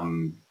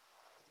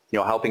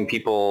helping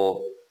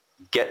people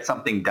get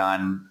something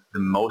done the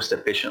most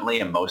efficiently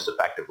and most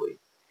effectively.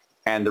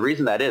 And the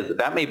reason that is,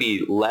 that may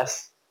be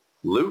less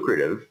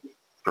lucrative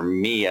for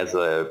me as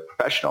a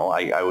professional.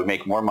 I would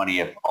make more money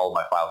if all of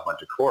my files went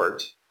to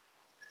court,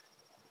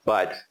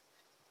 but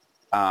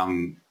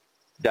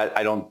that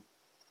I don't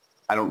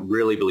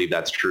really believe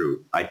that's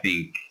true. I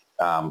think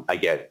I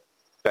get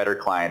better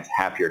clients,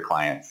 happier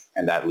clients,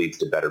 and that leads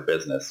to better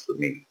business with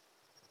me,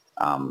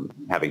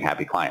 having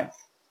happy clients.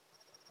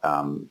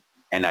 And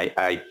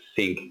I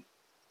think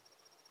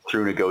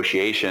through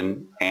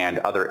negotiation and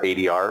other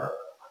ADR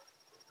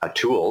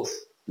tools,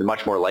 they're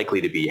much more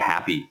likely to be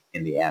happy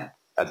in the end,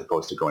 as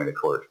opposed to going to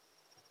court.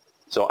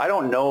 So I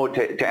don't know,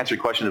 to answer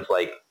your question, if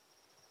like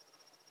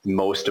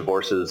most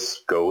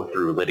divorces go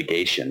through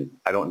litigation,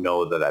 I don't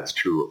know that that's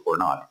true or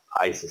not.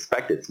 I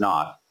suspect it's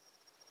not.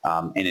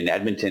 And in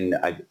Edmonton,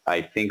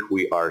 I think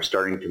we are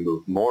starting to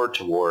move more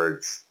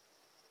towards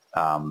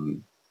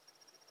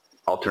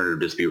alternative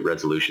dispute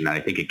resolution. And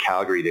I think in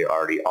Calgary, they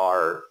already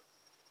are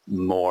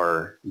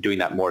doing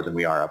that more than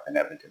we are up in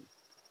Edmonton.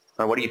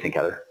 What do you think,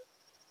 Heather?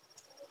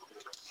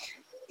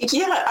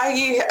 Yeah,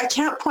 I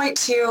can't point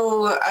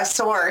to a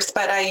source,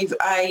 but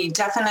I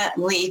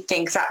definitely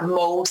think that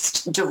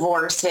most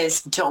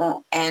divorces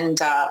don't end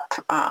up,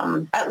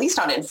 at least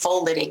not in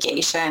full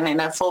litigation, in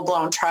a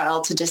full-blown trial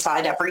to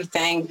decide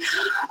everything.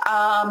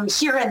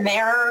 Here and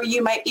there,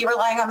 you might be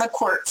relying on the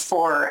court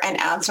for an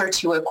answer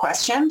to a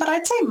question, but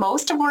I'd say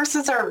most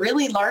divorces are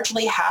really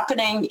largely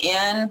happening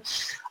in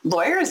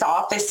lawyers'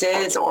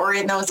 offices or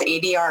in those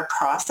ADR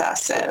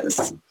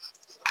processes.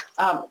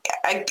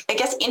 I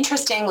guess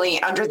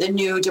interestingly, under the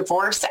new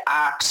Divorce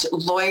Act,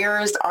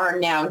 lawyers are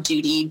now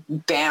duty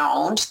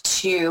bound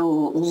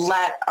to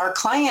let our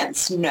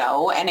clients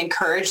know and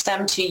encourage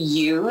them to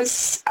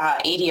use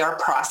ADR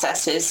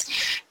processes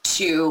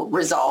to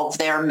resolve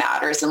their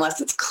matters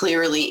unless it's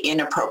clearly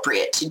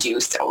inappropriate to do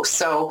so.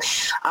 So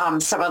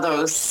some of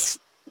those,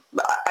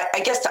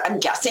 I guess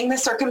I'm guessing the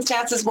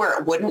circumstances where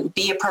it wouldn't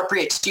be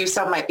appropriate to do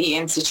so might be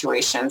in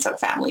situations of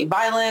family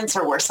violence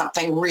or where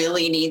something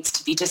really needs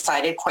to be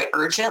decided quite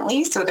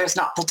urgently. So there's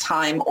not the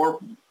time or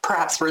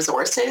perhaps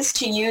resources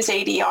to use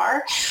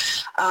ADR.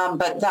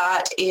 But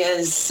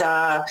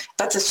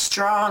that's a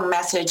strong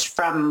message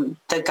from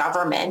the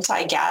government,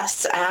 I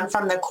guess, and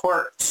from the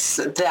courts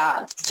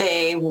that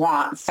they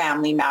want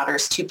family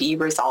matters to be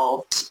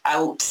resolved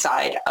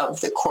outside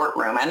of the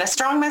courtroom, and a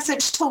strong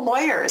message to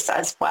lawyers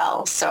as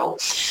well. So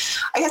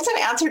I guess in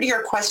answer to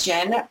your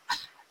question,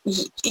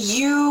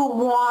 you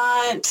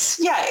want,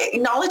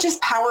 knowledge is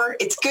power.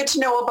 It's good to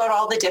know about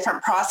all the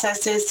different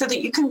processes so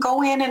that you can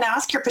go in and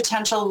ask your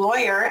potential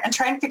lawyer and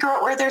try and figure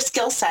out where their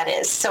skill set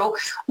is. So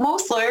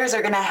most lawyers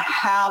are going to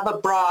have a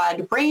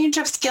broad range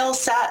of skill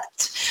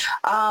sets,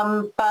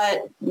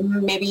 but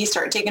maybe you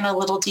start digging a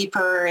little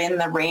deeper in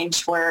the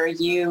range where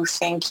you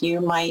think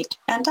you might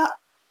end up.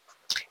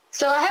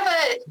 So I have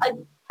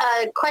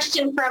a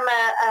question from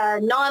a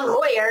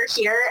non-lawyer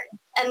here,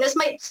 and this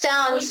might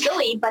sound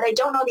silly, but I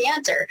don't know the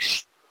answer.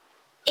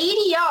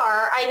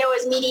 ADR, I know,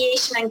 is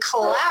mediation and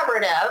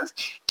collaborative.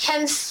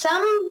 Can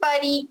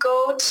somebody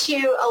go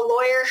to a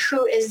lawyer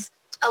who is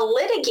a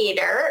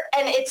litigator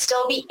and it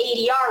still be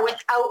ADR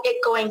without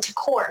it going to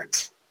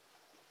court?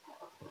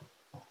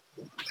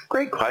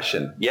 Great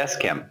question. Yes,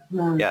 Kim.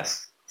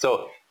 Yes.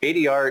 So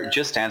ADR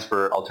just stands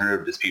for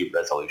Alternative Dispute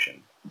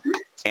Resolution.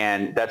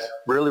 And that's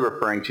really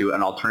referring to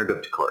an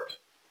alternative to court.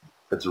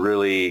 That's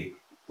really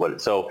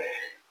so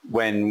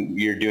when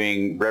you're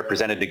doing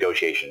represented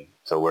negotiation,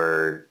 so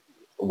where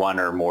one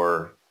or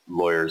more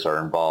lawyers are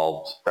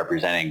involved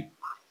representing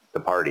the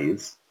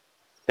parties,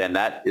 then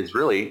that is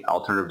really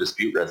alternative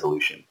dispute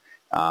resolution.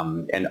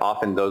 And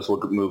often those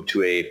will move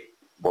to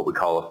what we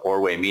call a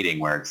four-way meeting,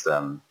 where it's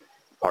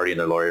party and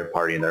their lawyer,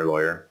 party and their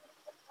lawyer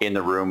in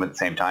the room at the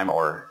same time,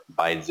 or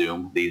by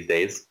Zoom these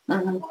days,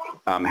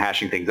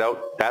 hashing things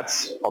out.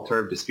 That's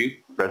alternative dispute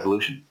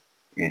resolution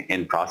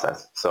in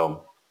process.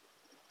 So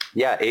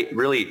yeah,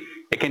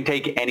 it can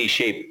take any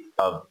shape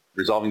of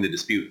resolving the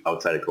dispute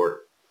outside of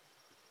court.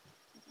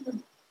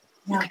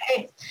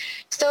 Okay.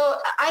 So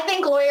I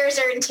think lawyers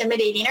are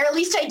intimidating, or at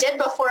least I did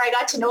before I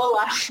got to know a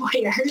lot of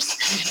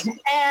lawyers.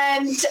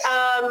 And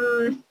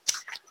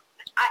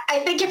I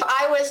think if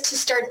I was to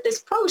start this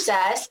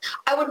process,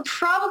 I would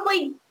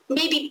probably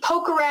maybe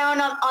poke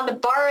around on the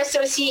Bar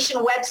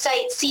Association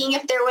website, seeing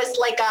if there was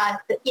like a,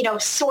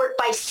 sort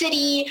by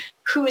city,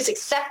 who is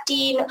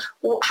accepting,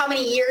 how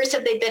many years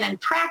have they been in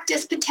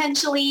practice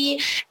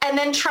potentially, and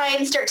then try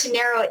and start to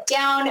narrow it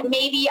down.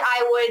 Maybe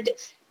I would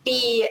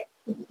be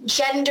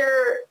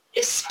gender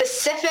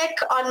specific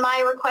on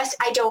my request.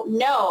 I don't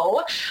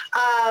know.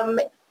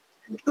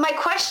 My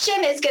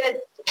question is going to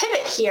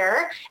pivot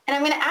here, and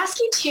I'm going to ask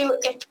you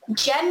if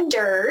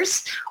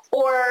genders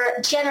or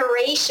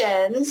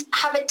generations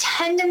have a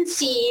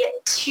tendency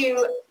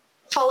to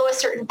follow a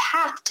certain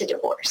path to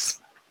divorce.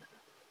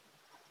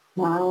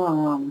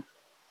 That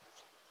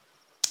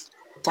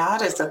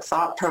is a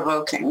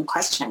thought-provoking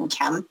question,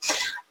 Kim.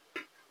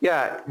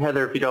 Yeah,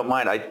 Heather, if you don't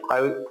mind, I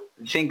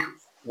think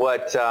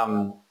what,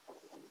 I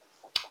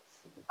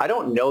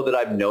don't know that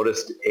I've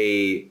noticed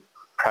a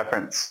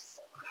preference,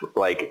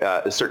 like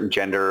a certain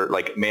gender,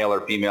 like male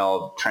or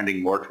female,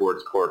 trending more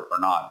towards court or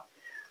not.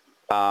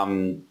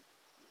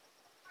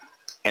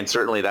 And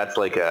certainly that's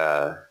like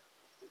a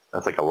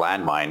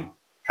landmine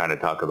trying to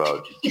talk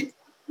about.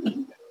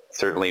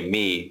 Certainly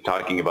me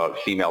talking about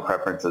female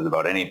preferences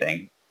about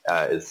anything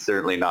is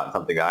certainly not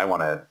something I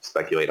want to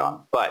speculate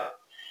on. But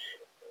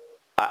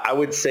I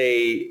would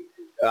say,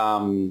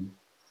 and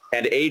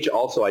age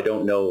also, I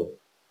don't know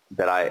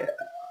that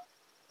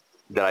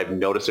I've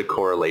noticed a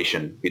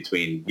correlation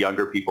between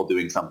younger people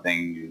doing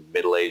something,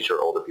 middle-aged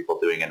or older people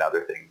doing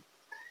another thing.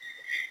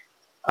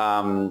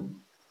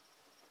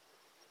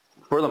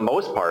 For the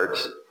most part,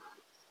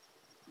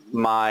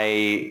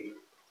 my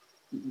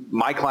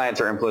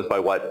clients are influenced by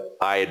what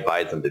I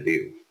advise them to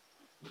do.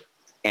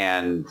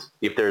 And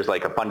if there's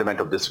like a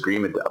fundamental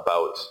disagreement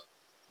about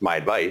my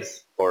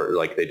advice, or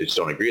like they just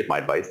don't agree with my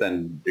advice,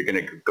 then they're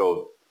going to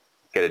go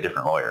get a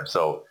different lawyer.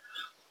 So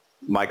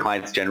my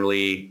clients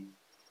generally,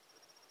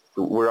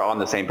 we're on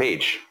the same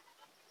page.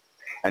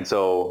 And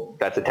so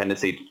that's a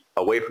tendency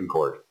away from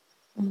court.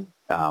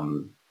 But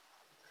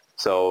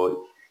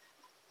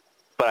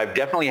I've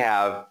definitely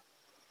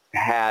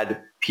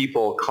had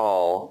people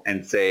call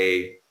and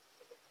say,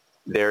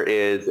 there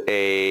is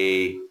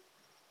a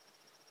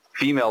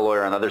female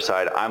lawyer on the other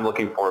side, I'm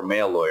looking for a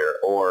male lawyer,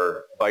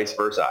 or vice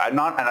versa. I'm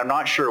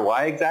not sure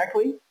why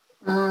exactly,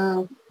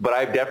 but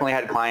I've definitely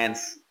had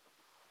clients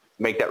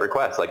make that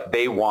request. Like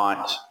they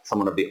want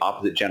someone of the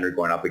opposite gender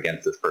going up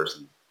against this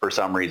person for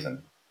some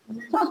reason.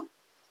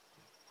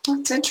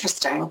 That's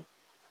interesting.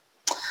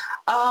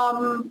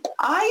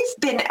 I've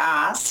been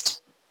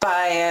asked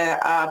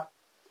by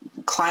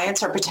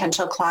clients or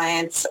potential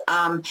clients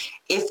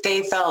if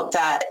they felt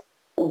that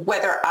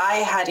whether I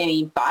had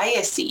any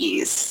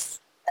biases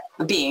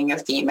being a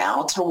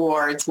female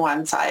towards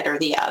one side or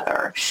the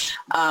other,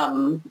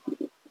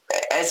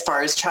 as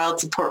far as child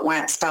support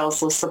went,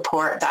 spousal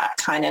support, that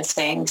kind of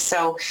thing.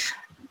 So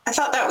I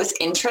thought that was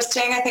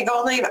interesting. I think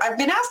I've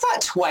been asked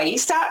that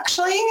twice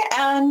actually.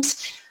 And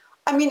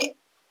I mean,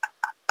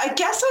 I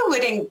guess I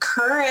would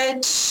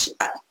encourage,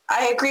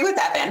 I agree with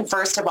Evan,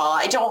 first of all.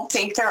 I don't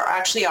think there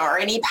actually are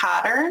any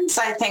patterns.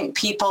 I think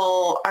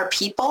people are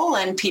people,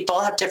 and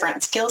people have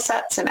different skill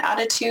sets and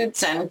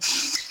attitudes and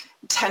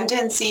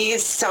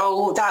tendencies.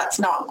 So that's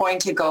not going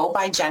to go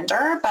by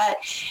gender. But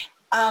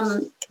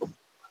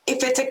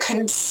if it's a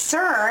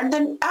concern,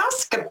 then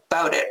ask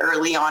about it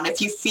early on if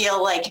you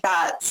feel like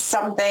that's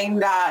something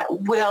that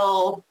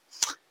will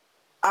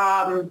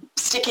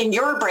stick in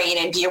your brain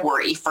and be a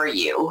worry for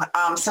you,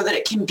 so that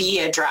it can be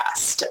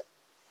addressed.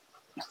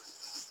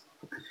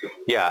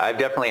 Yeah, I've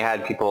definitely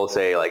had people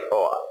say like,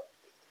 oh,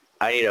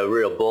 I need a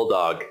real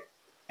bulldog.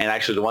 And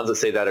actually the ones that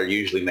say that are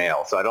usually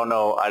male. So I don't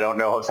know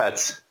if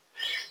that's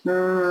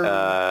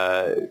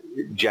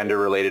gender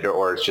related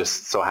or it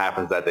just so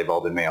happens that they've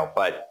all been male.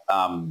 But,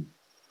 and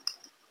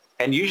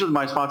usually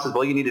my response is,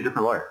 well, you need a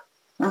different lawyer.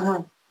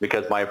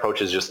 Because my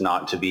approach is just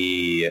not to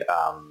be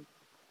a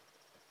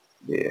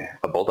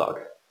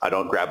bulldog. I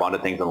don't grab onto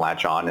things and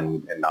latch on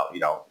and not,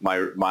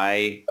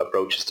 my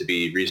approach is to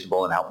be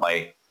reasonable and help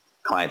my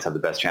clients have the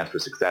best chance for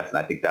success. And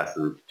I think that's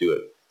the route to do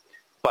it.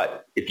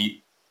 But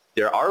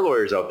there are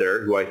lawyers out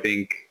there who I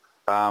think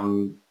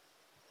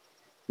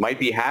might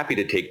be happy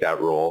to take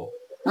that role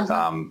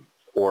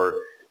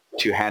or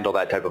to handle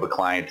that type of a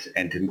client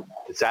and to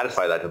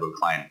satisfy that type of a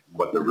client,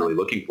 what they're really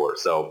looking for.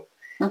 So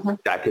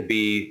that could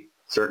be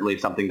certainly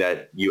something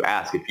that you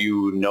ask. If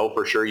you know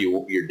for sure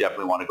you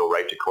definitely want to go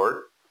right to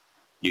court,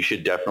 you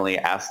should definitely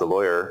ask the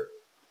lawyer,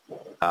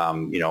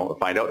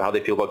 find out how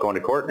they feel about going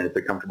to court and if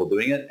they're comfortable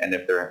doing it and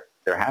if they're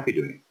happy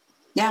doing it.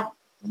 Yeah,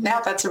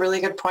 that's a really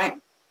good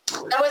point.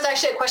 That was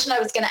actually a question I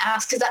was going to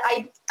ask, because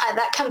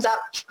that comes up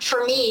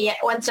for me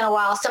once in a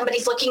while.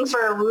 Somebody's looking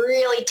for a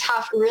really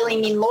tough,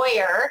 really mean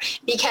lawyer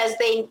because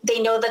they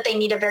know that they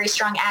need a very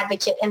strong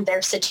advocate in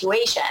their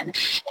situation.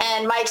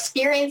 And my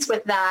experience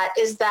with that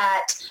is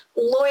that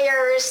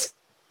lawyers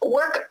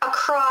work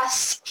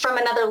across from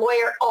another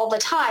lawyer all the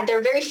time.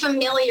 They're very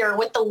familiar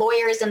with the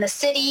lawyers in the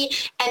city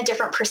and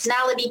different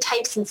personality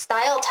types and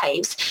style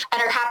types,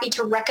 and are happy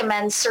to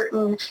recommend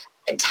certain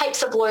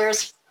types of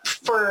lawyers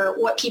for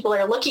what people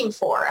are looking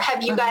for.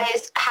 Have you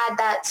guys had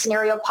that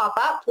scenario pop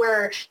up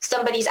where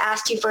somebody's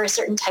asked you for a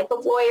certain type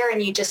of lawyer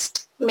and you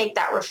just make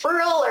that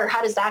referral, or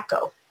how does that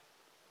go?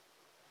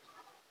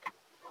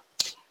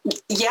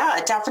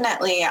 Yeah,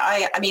 definitely.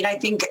 I mean, I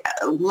think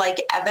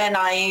like Evan,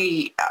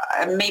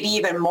 maybe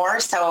even more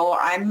so,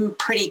 I'm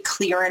pretty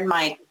clear in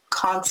my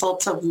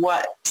consults of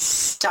what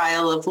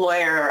style of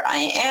lawyer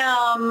I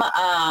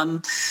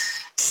am.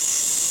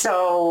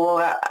 So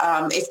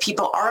if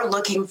people are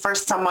looking for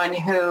someone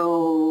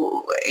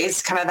who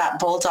is kind of that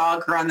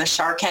bulldog or on the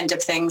shark end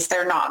of things,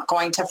 they're not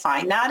going to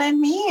find that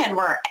in me, and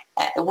we're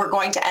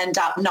going to end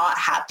up not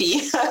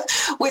happy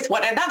with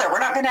one another. We're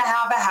not going to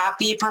have a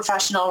happy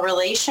professional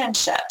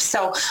relationship.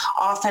 So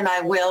often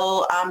I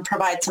will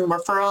provide some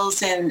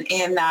referrals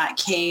in that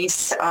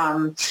case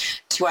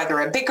to either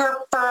a bigger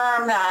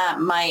firm that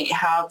might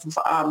have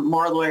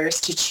more lawyers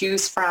to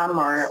choose from,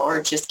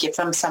 or just give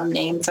them some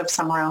names of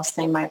somewhere else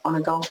they might want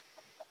to go.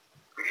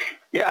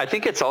 Yeah, I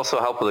think it's also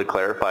helpful to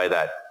clarify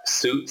that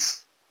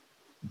suits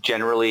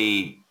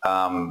generally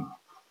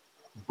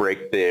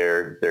break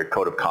their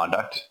code of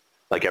conduct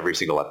like every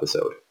single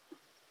episode.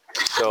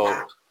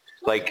 So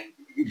like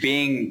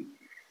being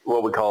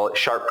what we call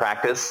sharp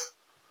practice,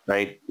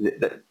 right?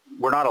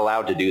 We're not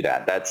allowed to do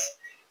that. That's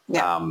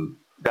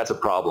a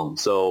problem.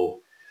 So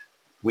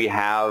we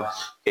have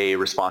a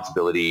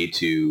responsibility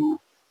to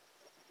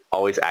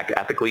always act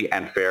ethically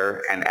and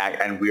fair,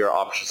 and we are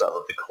officers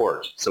of the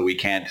court. So we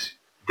can't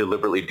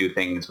deliberately do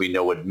things we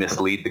know would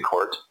mislead the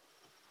court,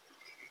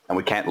 and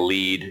we can't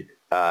lead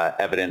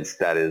evidence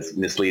that is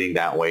misleading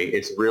that way.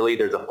 It's really,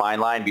 there's a fine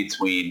line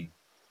between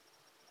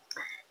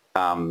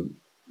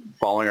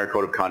following our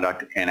code of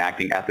conduct and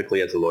acting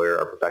ethically as a lawyer,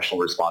 our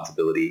professional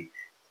responsibility,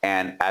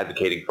 and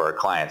advocating for our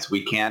clients.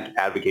 We can't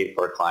advocate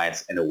for our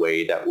clients in a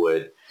way that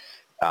would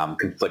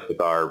conflict with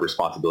our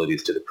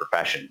responsibilities to the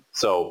profession.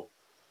 So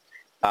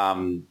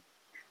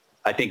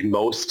I think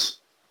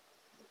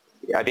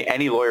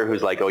any lawyer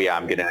who's like, oh yeah,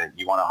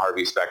 you want a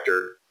Harvey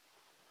Specter?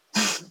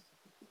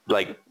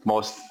 Like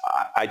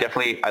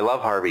I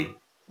love Harvey.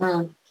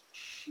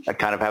 I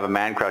kind of have a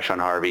man crush on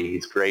Harvey.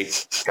 He's great.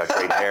 He's got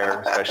great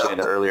hair, especially in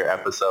the earlier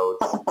episodes.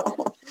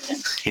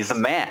 He's the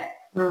man.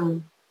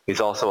 He's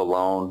also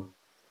alone,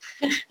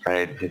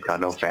 right? He's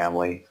got no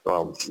family.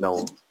 Well,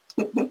 no.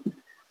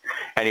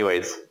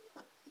 Anyways,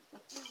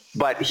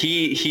 but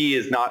he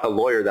is not a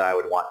lawyer that I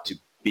would want to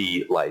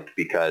be like,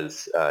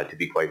 because to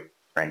be quite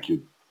frank,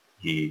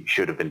 he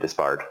should have been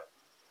disbarred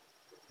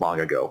long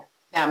ago.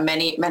 Yeah,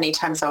 many, many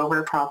times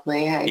over,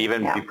 probably.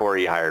 Even before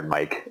he hired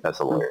Mike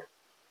as a lawyer.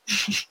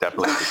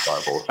 Definitely a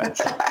disbarable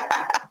offense.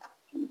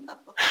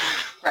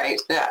 Right,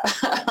 yeah.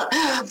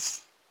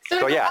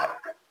 So yeah,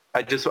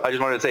 I just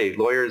wanted to say,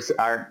 lawyers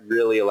aren't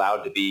really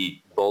allowed to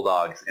be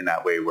bulldogs in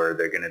that way, where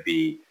they're going to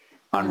be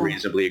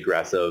unreasonably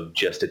aggressive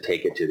just to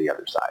take it to the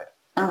other side.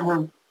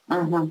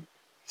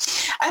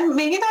 And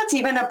maybe that's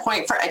even a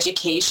point for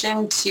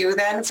education too,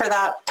 then, for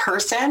that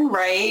person,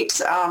 right?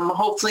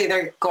 Hopefully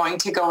they're going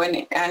to go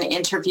in and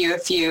interview a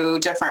few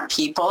different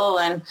people,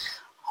 and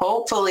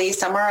hopefully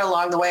somewhere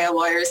along the way a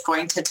lawyer is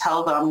going to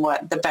tell them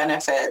what the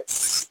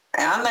benefits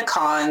and the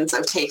cons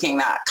of taking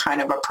that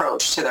kind of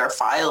approach to their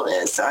file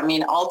is. I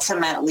mean,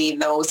 ultimately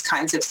those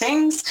kinds of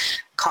things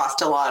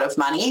cost a lot of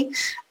money.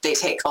 They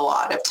take a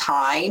lot of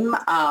time.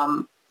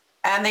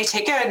 And they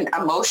take an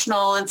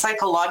emotional and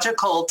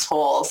psychological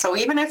toll. So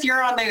even if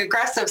you're on the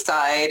aggressive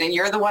side and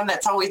you're the one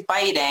that's always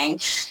biting,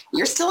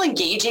 you're still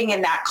engaging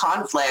in that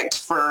conflict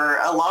for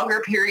a longer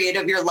period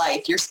of your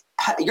life.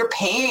 You're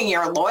paying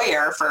your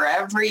lawyer for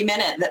every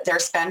minute that they're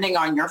spending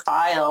on your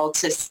file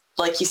to,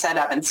 like you said,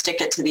 Evan,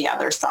 stick it to the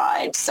other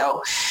side.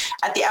 So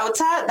at the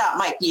outset, that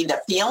might be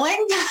the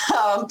feeling.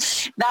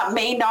 That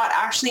may not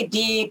actually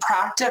be a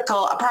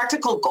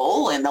practical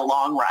goal in the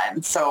long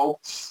run. So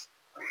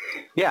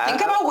yeah,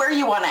 think about where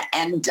you want to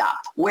end up,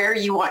 where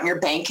you want your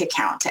bank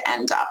account to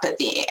end up at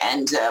the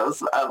end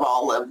of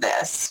all of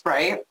this,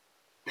 right?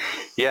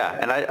 Yeah,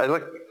 and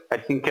I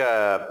think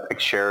I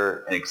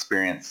share an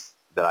experience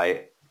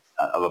that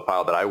of a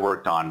file that I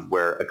worked on,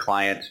 where a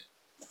client,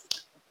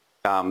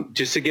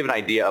 just to give an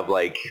idea of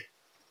like,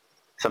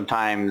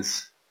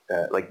 sometimes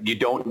like you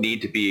don't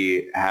need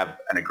to have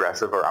an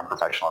aggressive or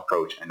unprofessional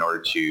approach in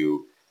order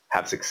to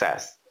have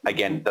success.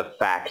 Again, the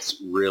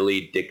facts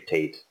really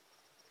dictate.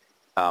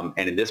 And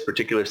in this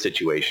particular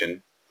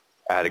situation,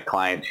 I had a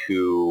client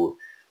who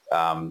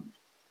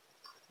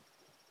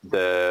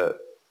the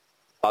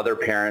other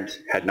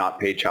parent had not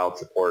paid child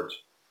support,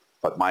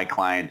 but my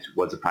client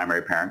was a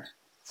primary parent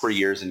for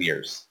years and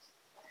years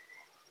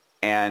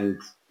and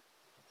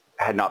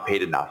had not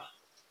paid enough.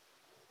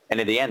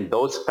 And in the end,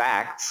 those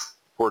facts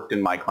worked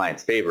in my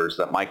client's favor,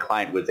 so that my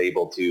client was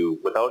able to,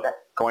 without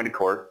going to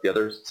court, the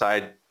other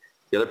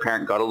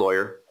parent got a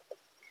lawyer,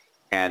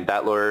 and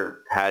that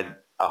lawyer had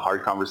a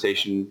hard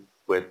conversation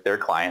with their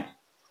client,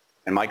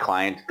 and my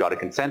client got a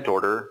consent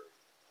order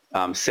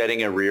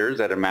setting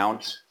arrears at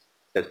amount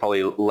that's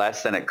probably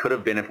less than it could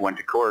have been if it went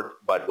to court,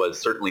 but was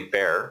certainly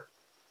fair,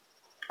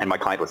 and my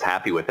client was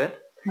happy with it.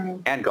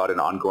 and got an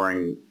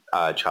ongoing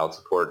child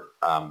support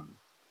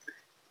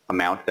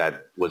amount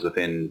that was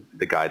within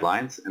the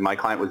guidelines. And my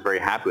client was very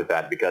happy with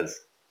that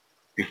because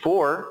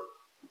before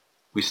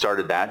we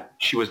started that,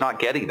 she was not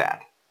getting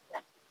that.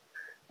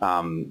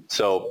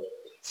 So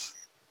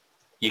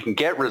you can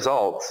get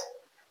results,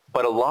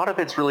 but a lot of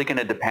it's really going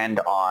to depend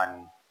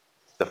on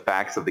the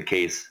facts of the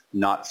case,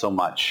 not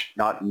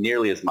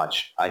nearly as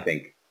much, I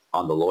think,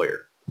 on the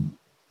lawyer.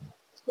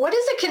 What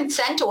is a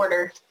consent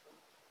order?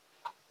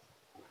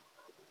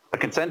 A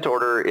consent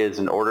order is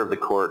an order of the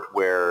court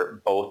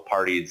where both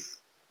parties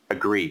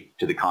agree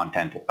to the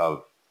content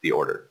of the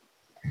order.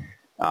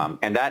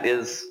 And that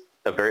is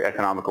a very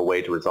economical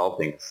way to resolve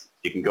things.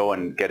 You can go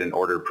and get an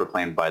order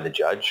proclaimed by the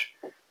judge,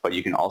 but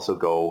you can also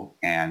go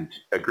and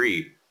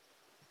agree.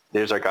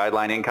 There's our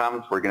guideline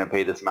incomes. We're going to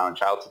pay this amount in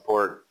child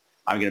support.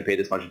 I'm going to pay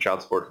this much in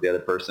child support to the other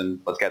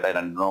person. Let's get that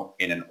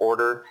in an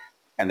order.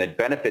 And the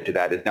benefit to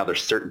that is now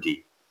there's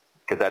certainty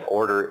because that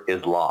order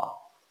is law.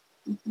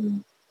 Mm-hmm.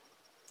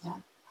 Yeah.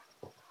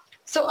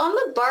 So on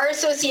the Bar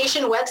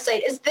Association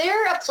website, is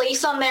there a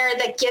place on there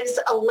that gives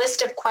a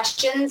list of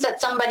questions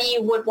that somebody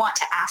would want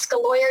to ask a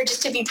lawyer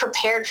just to be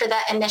prepared for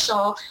that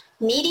initial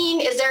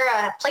meeting? Is there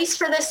a place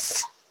for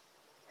this?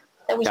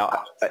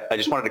 Now, I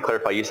just wanted to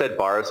clarify. You said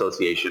Bar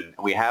Association.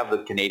 We have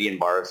the Canadian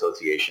Bar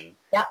Association.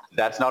 Yeah.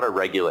 That's not a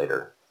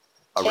regulator.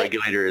 A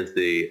regulator is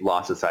the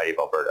Law Society of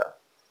Alberta.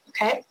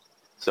 Okay.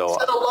 So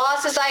the Law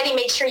Society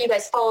makes sure you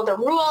guys follow the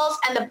rules,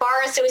 and the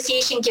Bar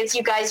Association gives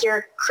you guys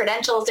your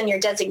credentials and your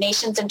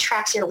designations and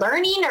tracks your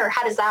learning, or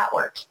how does that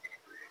work?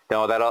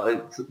 No,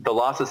 the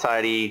Law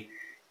Society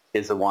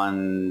is the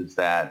ones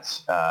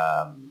that,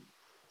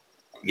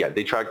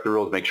 they track the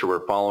rules, make sure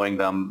we're following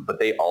them, but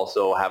they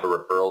also have a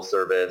referral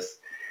service.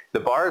 The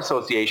Bar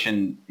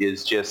Association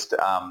is just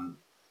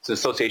it's an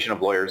association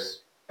of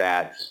lawyers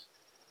that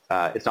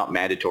it's not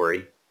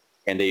mandatory,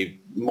 and they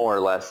more or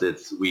less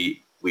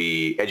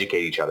we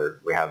educate each other.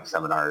 We have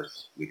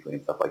seminars weekly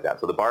and stuff like that.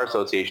 So the Bar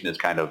Association is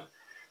kind of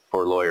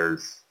for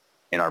lawyers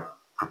in our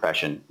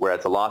profession,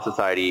 whereas the Law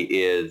Society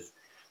is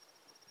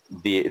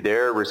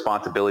their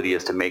responsibility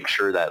is to make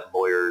sure that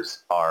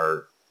lawyers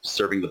are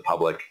serving the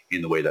public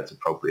in the way that's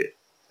appropriate.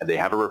 And they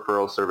have a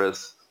referral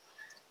service.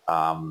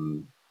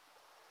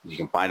 You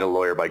can find a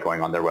lawyer by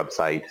going on their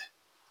website.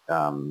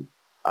 I don't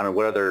know,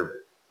 what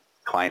other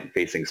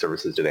client-facing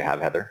services do they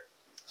have, Heather?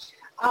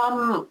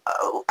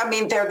 I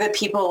mean, they're the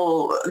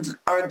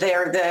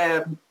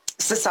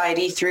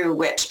society through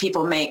which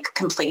people make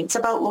complaints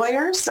about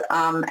lawyers.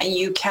 And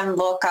you can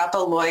look up a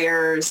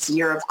lawyer's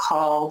year of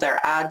call,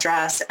 their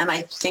address, and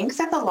I think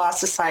that the Law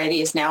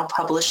Society is now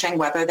publishing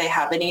whether they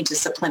have any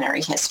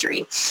disciplinary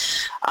history.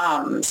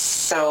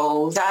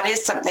 So that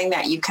is something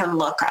that you can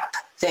look up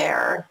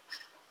there.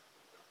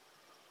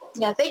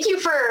 Yeah, thank you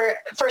for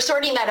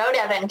sorting that out,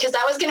 Evan, because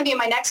that was going to be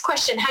my next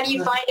question. How do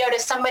you find out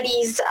if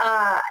somebody's,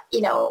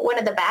 one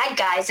of the bad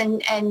guys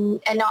and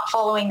not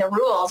following the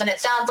rules? And it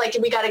sounds like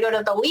we got to go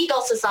to the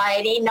legal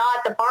society,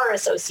 not the Bar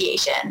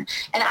Association.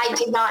 And I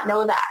did not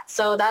know that.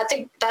 So that's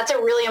a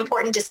really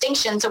important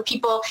distinction. So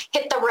people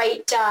hit the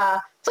right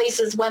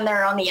places when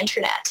they're on the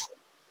internet.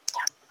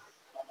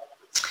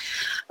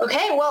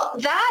 Okay, well,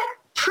 that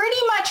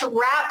pretty much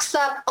wraps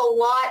up a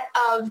lot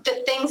of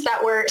the things that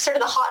were sort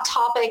of the hot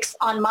topics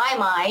on my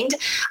mind.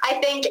 I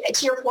think,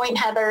 to your point,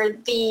 Heather,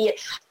 the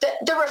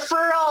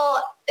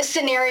referral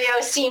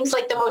scenario seems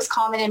like the most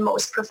common in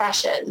most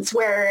professions,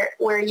 where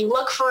you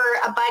look for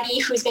a buddy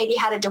who's maybe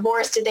had a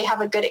divorce. Did they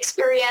have a good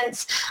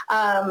experience?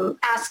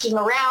 Asking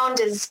around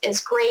is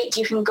great.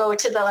 You can go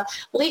to the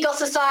legal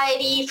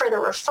society for the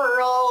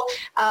referral,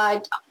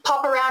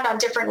 pop around on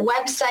different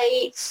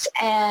websites,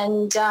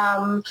 and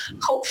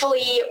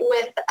hopefully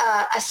with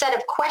a set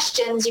of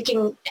questions, you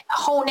can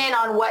hone in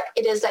on what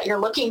it is that you're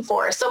looking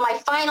for. So my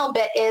final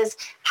bit is,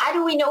 how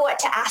do we know what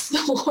to ask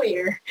the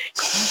lawyer?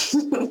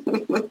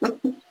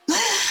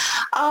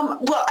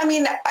 Well, I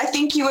mean, I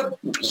think you would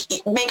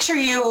make sure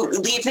you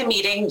leave the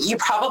meeting. You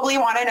probably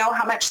want to know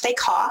how much they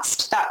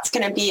cost. That's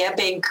going to be a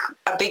big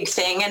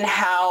thing, and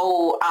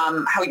how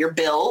you're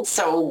billed.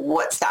 So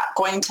what's that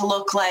going to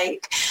look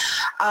like?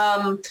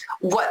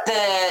 What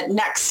the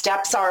next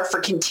steps are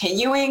for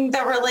continuing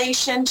the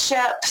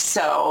relationship.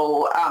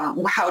 So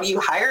how do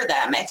you hire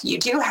them if you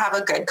do have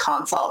a good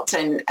consult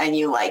and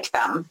you like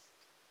them?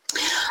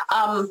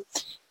 I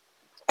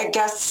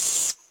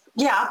guess,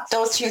 yeah,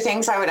 those two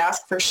things I would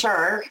ask for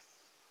sure.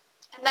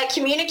 And that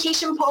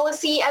communication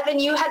policy, Evan,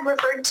 you had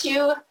referred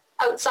to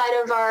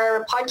outside of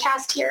our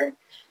podcast here.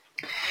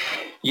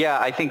 Yeah,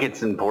 I think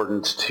it's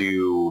important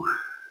to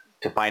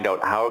find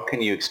out how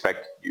can you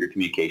expect your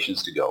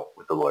communications to go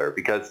with the lawyer,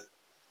 because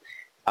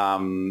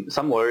some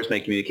lawyers may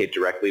communicate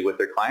directly with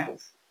their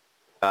clients.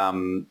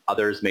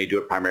 Others may do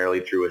it primarily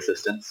through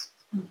assistants,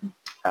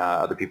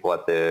 other people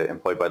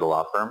employed by the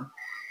law firm.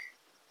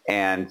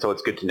 And so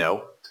it's good to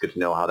know. It's good to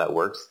know how that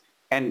works.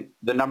 And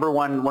the number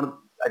one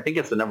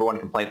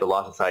complaint the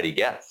Law Society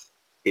gets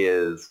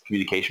is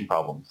communication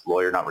problems,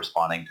 lawyer not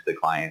responding to the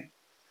client.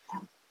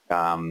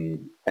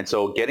 And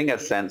so getting a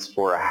sense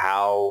for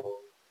how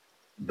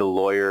the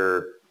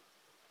lawyer,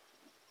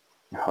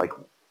 like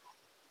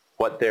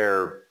what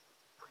their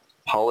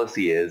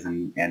policy is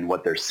and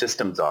what their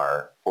systems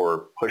are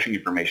for pushing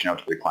information out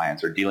to their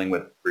clients or dealing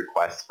with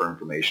requests for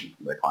information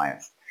from their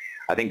clients.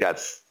 I think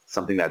that's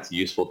something that's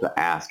useful to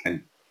ask.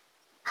 And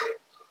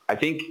I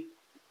think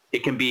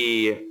it can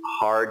be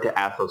hard to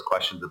ask those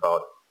questions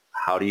about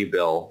how do you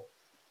bill,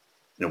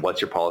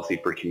 what's your policy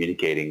for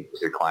communicating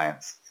with your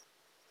clients.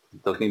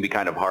 Those can be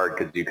kind of hard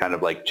because you kind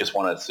of like just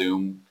want to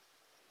assume,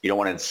 you don't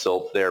want to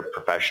insult their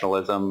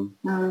professionalism.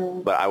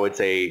 But I would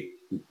say,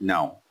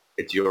 no,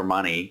 it's your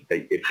money.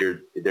 If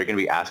they're going to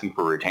be asking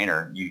for a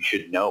retainer, you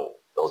should know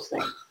those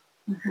things.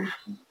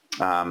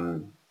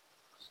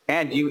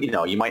 And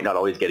you might not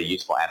always get a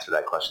useful answer to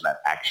that question that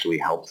actually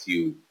helps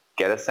you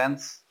get a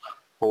sense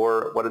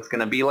for what it's going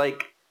to be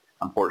like.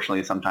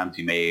 Unfortunately, sometimes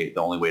the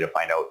only way to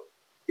find out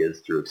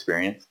is through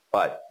experience,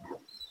 but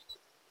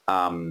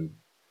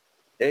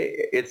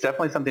it's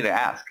definitely something to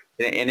ask.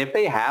 And if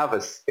they have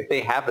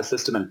a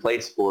system in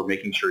place for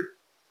making sure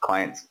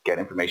clients get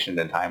information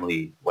in a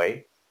timely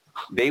way,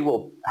 they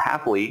will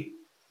happily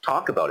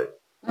talk about it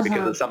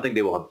because it's something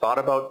they will have thought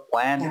about,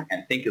 planned,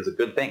 and think is a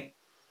good thing.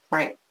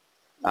 Right.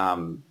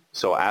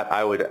 So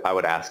I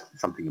would ask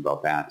something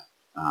about that.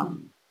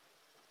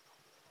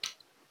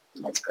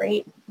 That's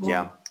great.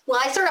 Yeah. Well,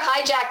 I sort of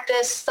hijacked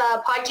this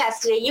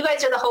podcast today. You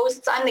guys are the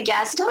hosts. I'm the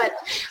guest, but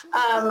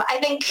I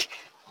think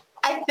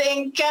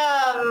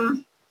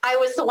I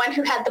was the one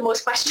who had the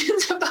most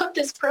questions about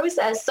this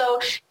process. So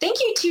thank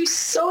you two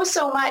so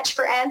much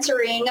for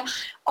answering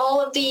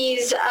all of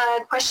these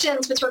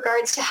questions with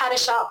regards to how to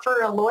shop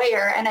for a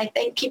lawyer. And I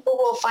think people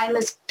will find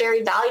this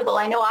very valuable.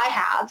 I know I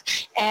have.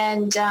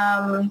 And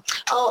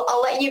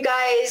I'll let you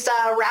guys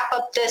wrap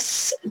up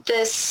this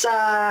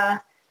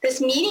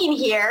meeting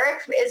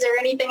here. Is there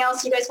anything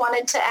else you guys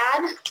wanted to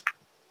add?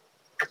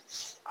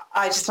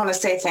 I just want to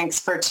say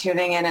thanks for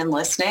tuning in and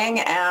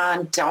listening,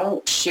 and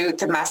don't shoot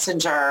the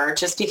messenger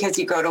just because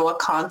you go to a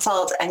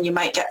consult and you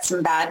might get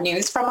some bad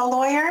news from a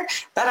lawyer.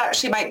 That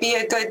actually might be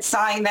a good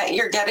sign that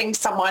you're getting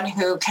someone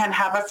who can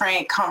have a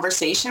frank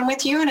conversation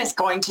with you and is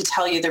going to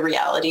tell you the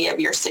reality of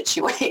your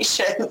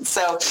situation.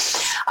 So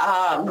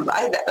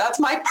that's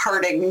my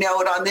parting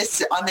note on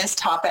this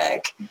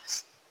topic.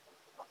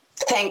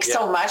 Thanks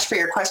so much for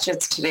your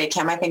questions today,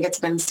 Kim. I think it's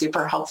been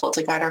super helpful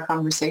to guide our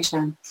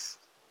conversation.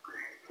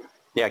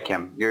 Yeah,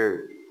 Kim,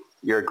 you're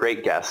a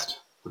great guest.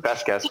 The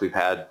best guest we've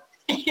had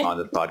on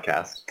this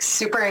podcast.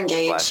 Super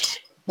engaged.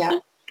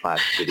 Video.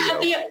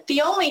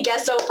 The only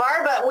guest so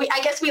far, but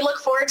I guess we look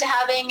forward to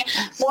having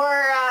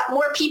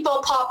more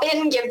people pop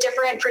in, give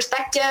different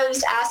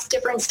perspectives, ask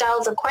different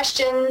styles of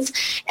questions,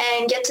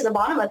 and get to the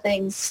bottom of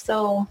things.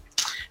 So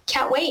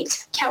can't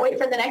wait. Can't wait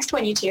for the next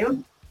one, you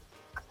two.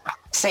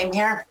 Same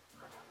here.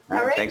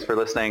 All right. Thanks for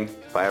listening.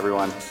 Bye,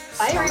 everyone.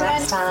 Bye, everyone.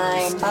 Next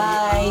time.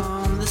 Bye.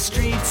 On the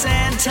streets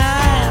and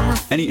time.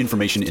 Any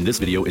information in this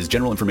video is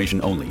general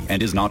information only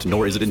and is not,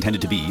 nor is it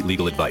intended to be,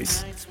 legal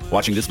advice.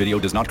 Watching this video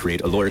does not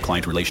create a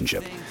lawyer-client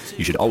relationship.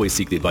 You should always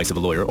seek the advice of a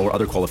lawyer or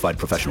other qualified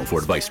professional for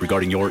advice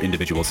regarding your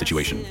individual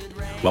situation.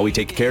 While we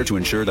take care to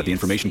ensure that the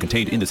information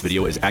contained in this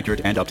video is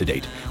accurate and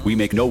up-to-date, we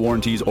make no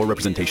warranties or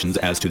representations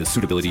as to the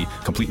suitability,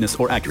 completeness,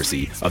 or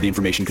accuracy of the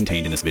information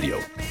contained in this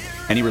video.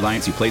 Any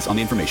reliance you place on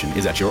the information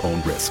is at your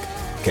own risk.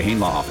 Kahane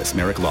Law Office,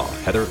 Merrick Law,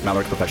 Heather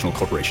Malarick Professional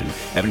Corporation,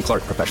 Evan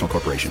Clark Professional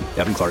Corporation,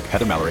 Evan Clark,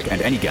 Heather Malarick,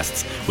 and any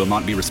guests will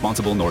not be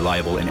responsible nor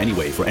liable in any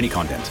way for any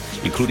content,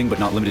 including but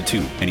not limited to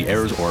any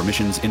errors or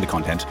omissions in the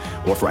content,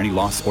 or for any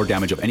loss or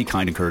damage of any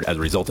kind incurred as a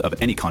result of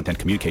any content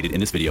communicated in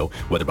this video,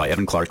 whether by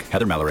Evan Clark,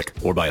 Heather Malarick,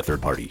 or by a third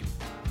party.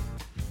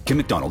 Kim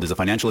McDonald is a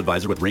financial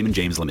advisor with Raymond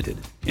James Limited.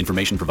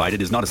 Information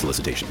provided is not a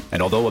solicitation,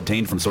 and although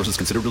obtained from sources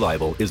considered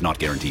reliable, is not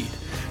guaranteed.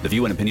 The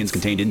view and opinions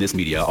contained in this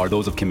media are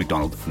those of Kim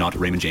McDonald, not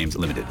Raymond James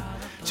Limited.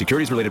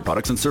 Securities-related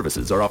products and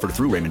services are offered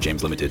through Raymond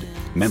James Limited,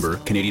 member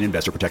Canadian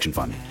Investor Protection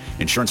Fund.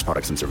 Insurance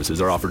products and services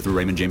are offered through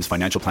Raymond James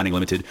Financial Planning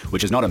Limited,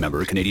 which is not a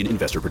member Canadian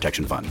Investor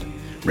Protection Fund.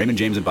 Raymond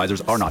James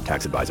advisors are not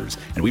tax advisors,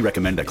 and we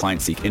recommend that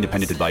clients seek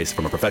independent advice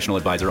from a professional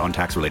advisor on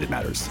tax-related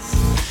matters.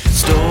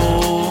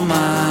 Stole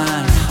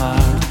my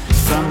heart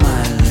from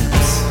my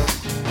lips.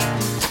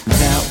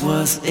 That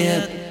was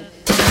it.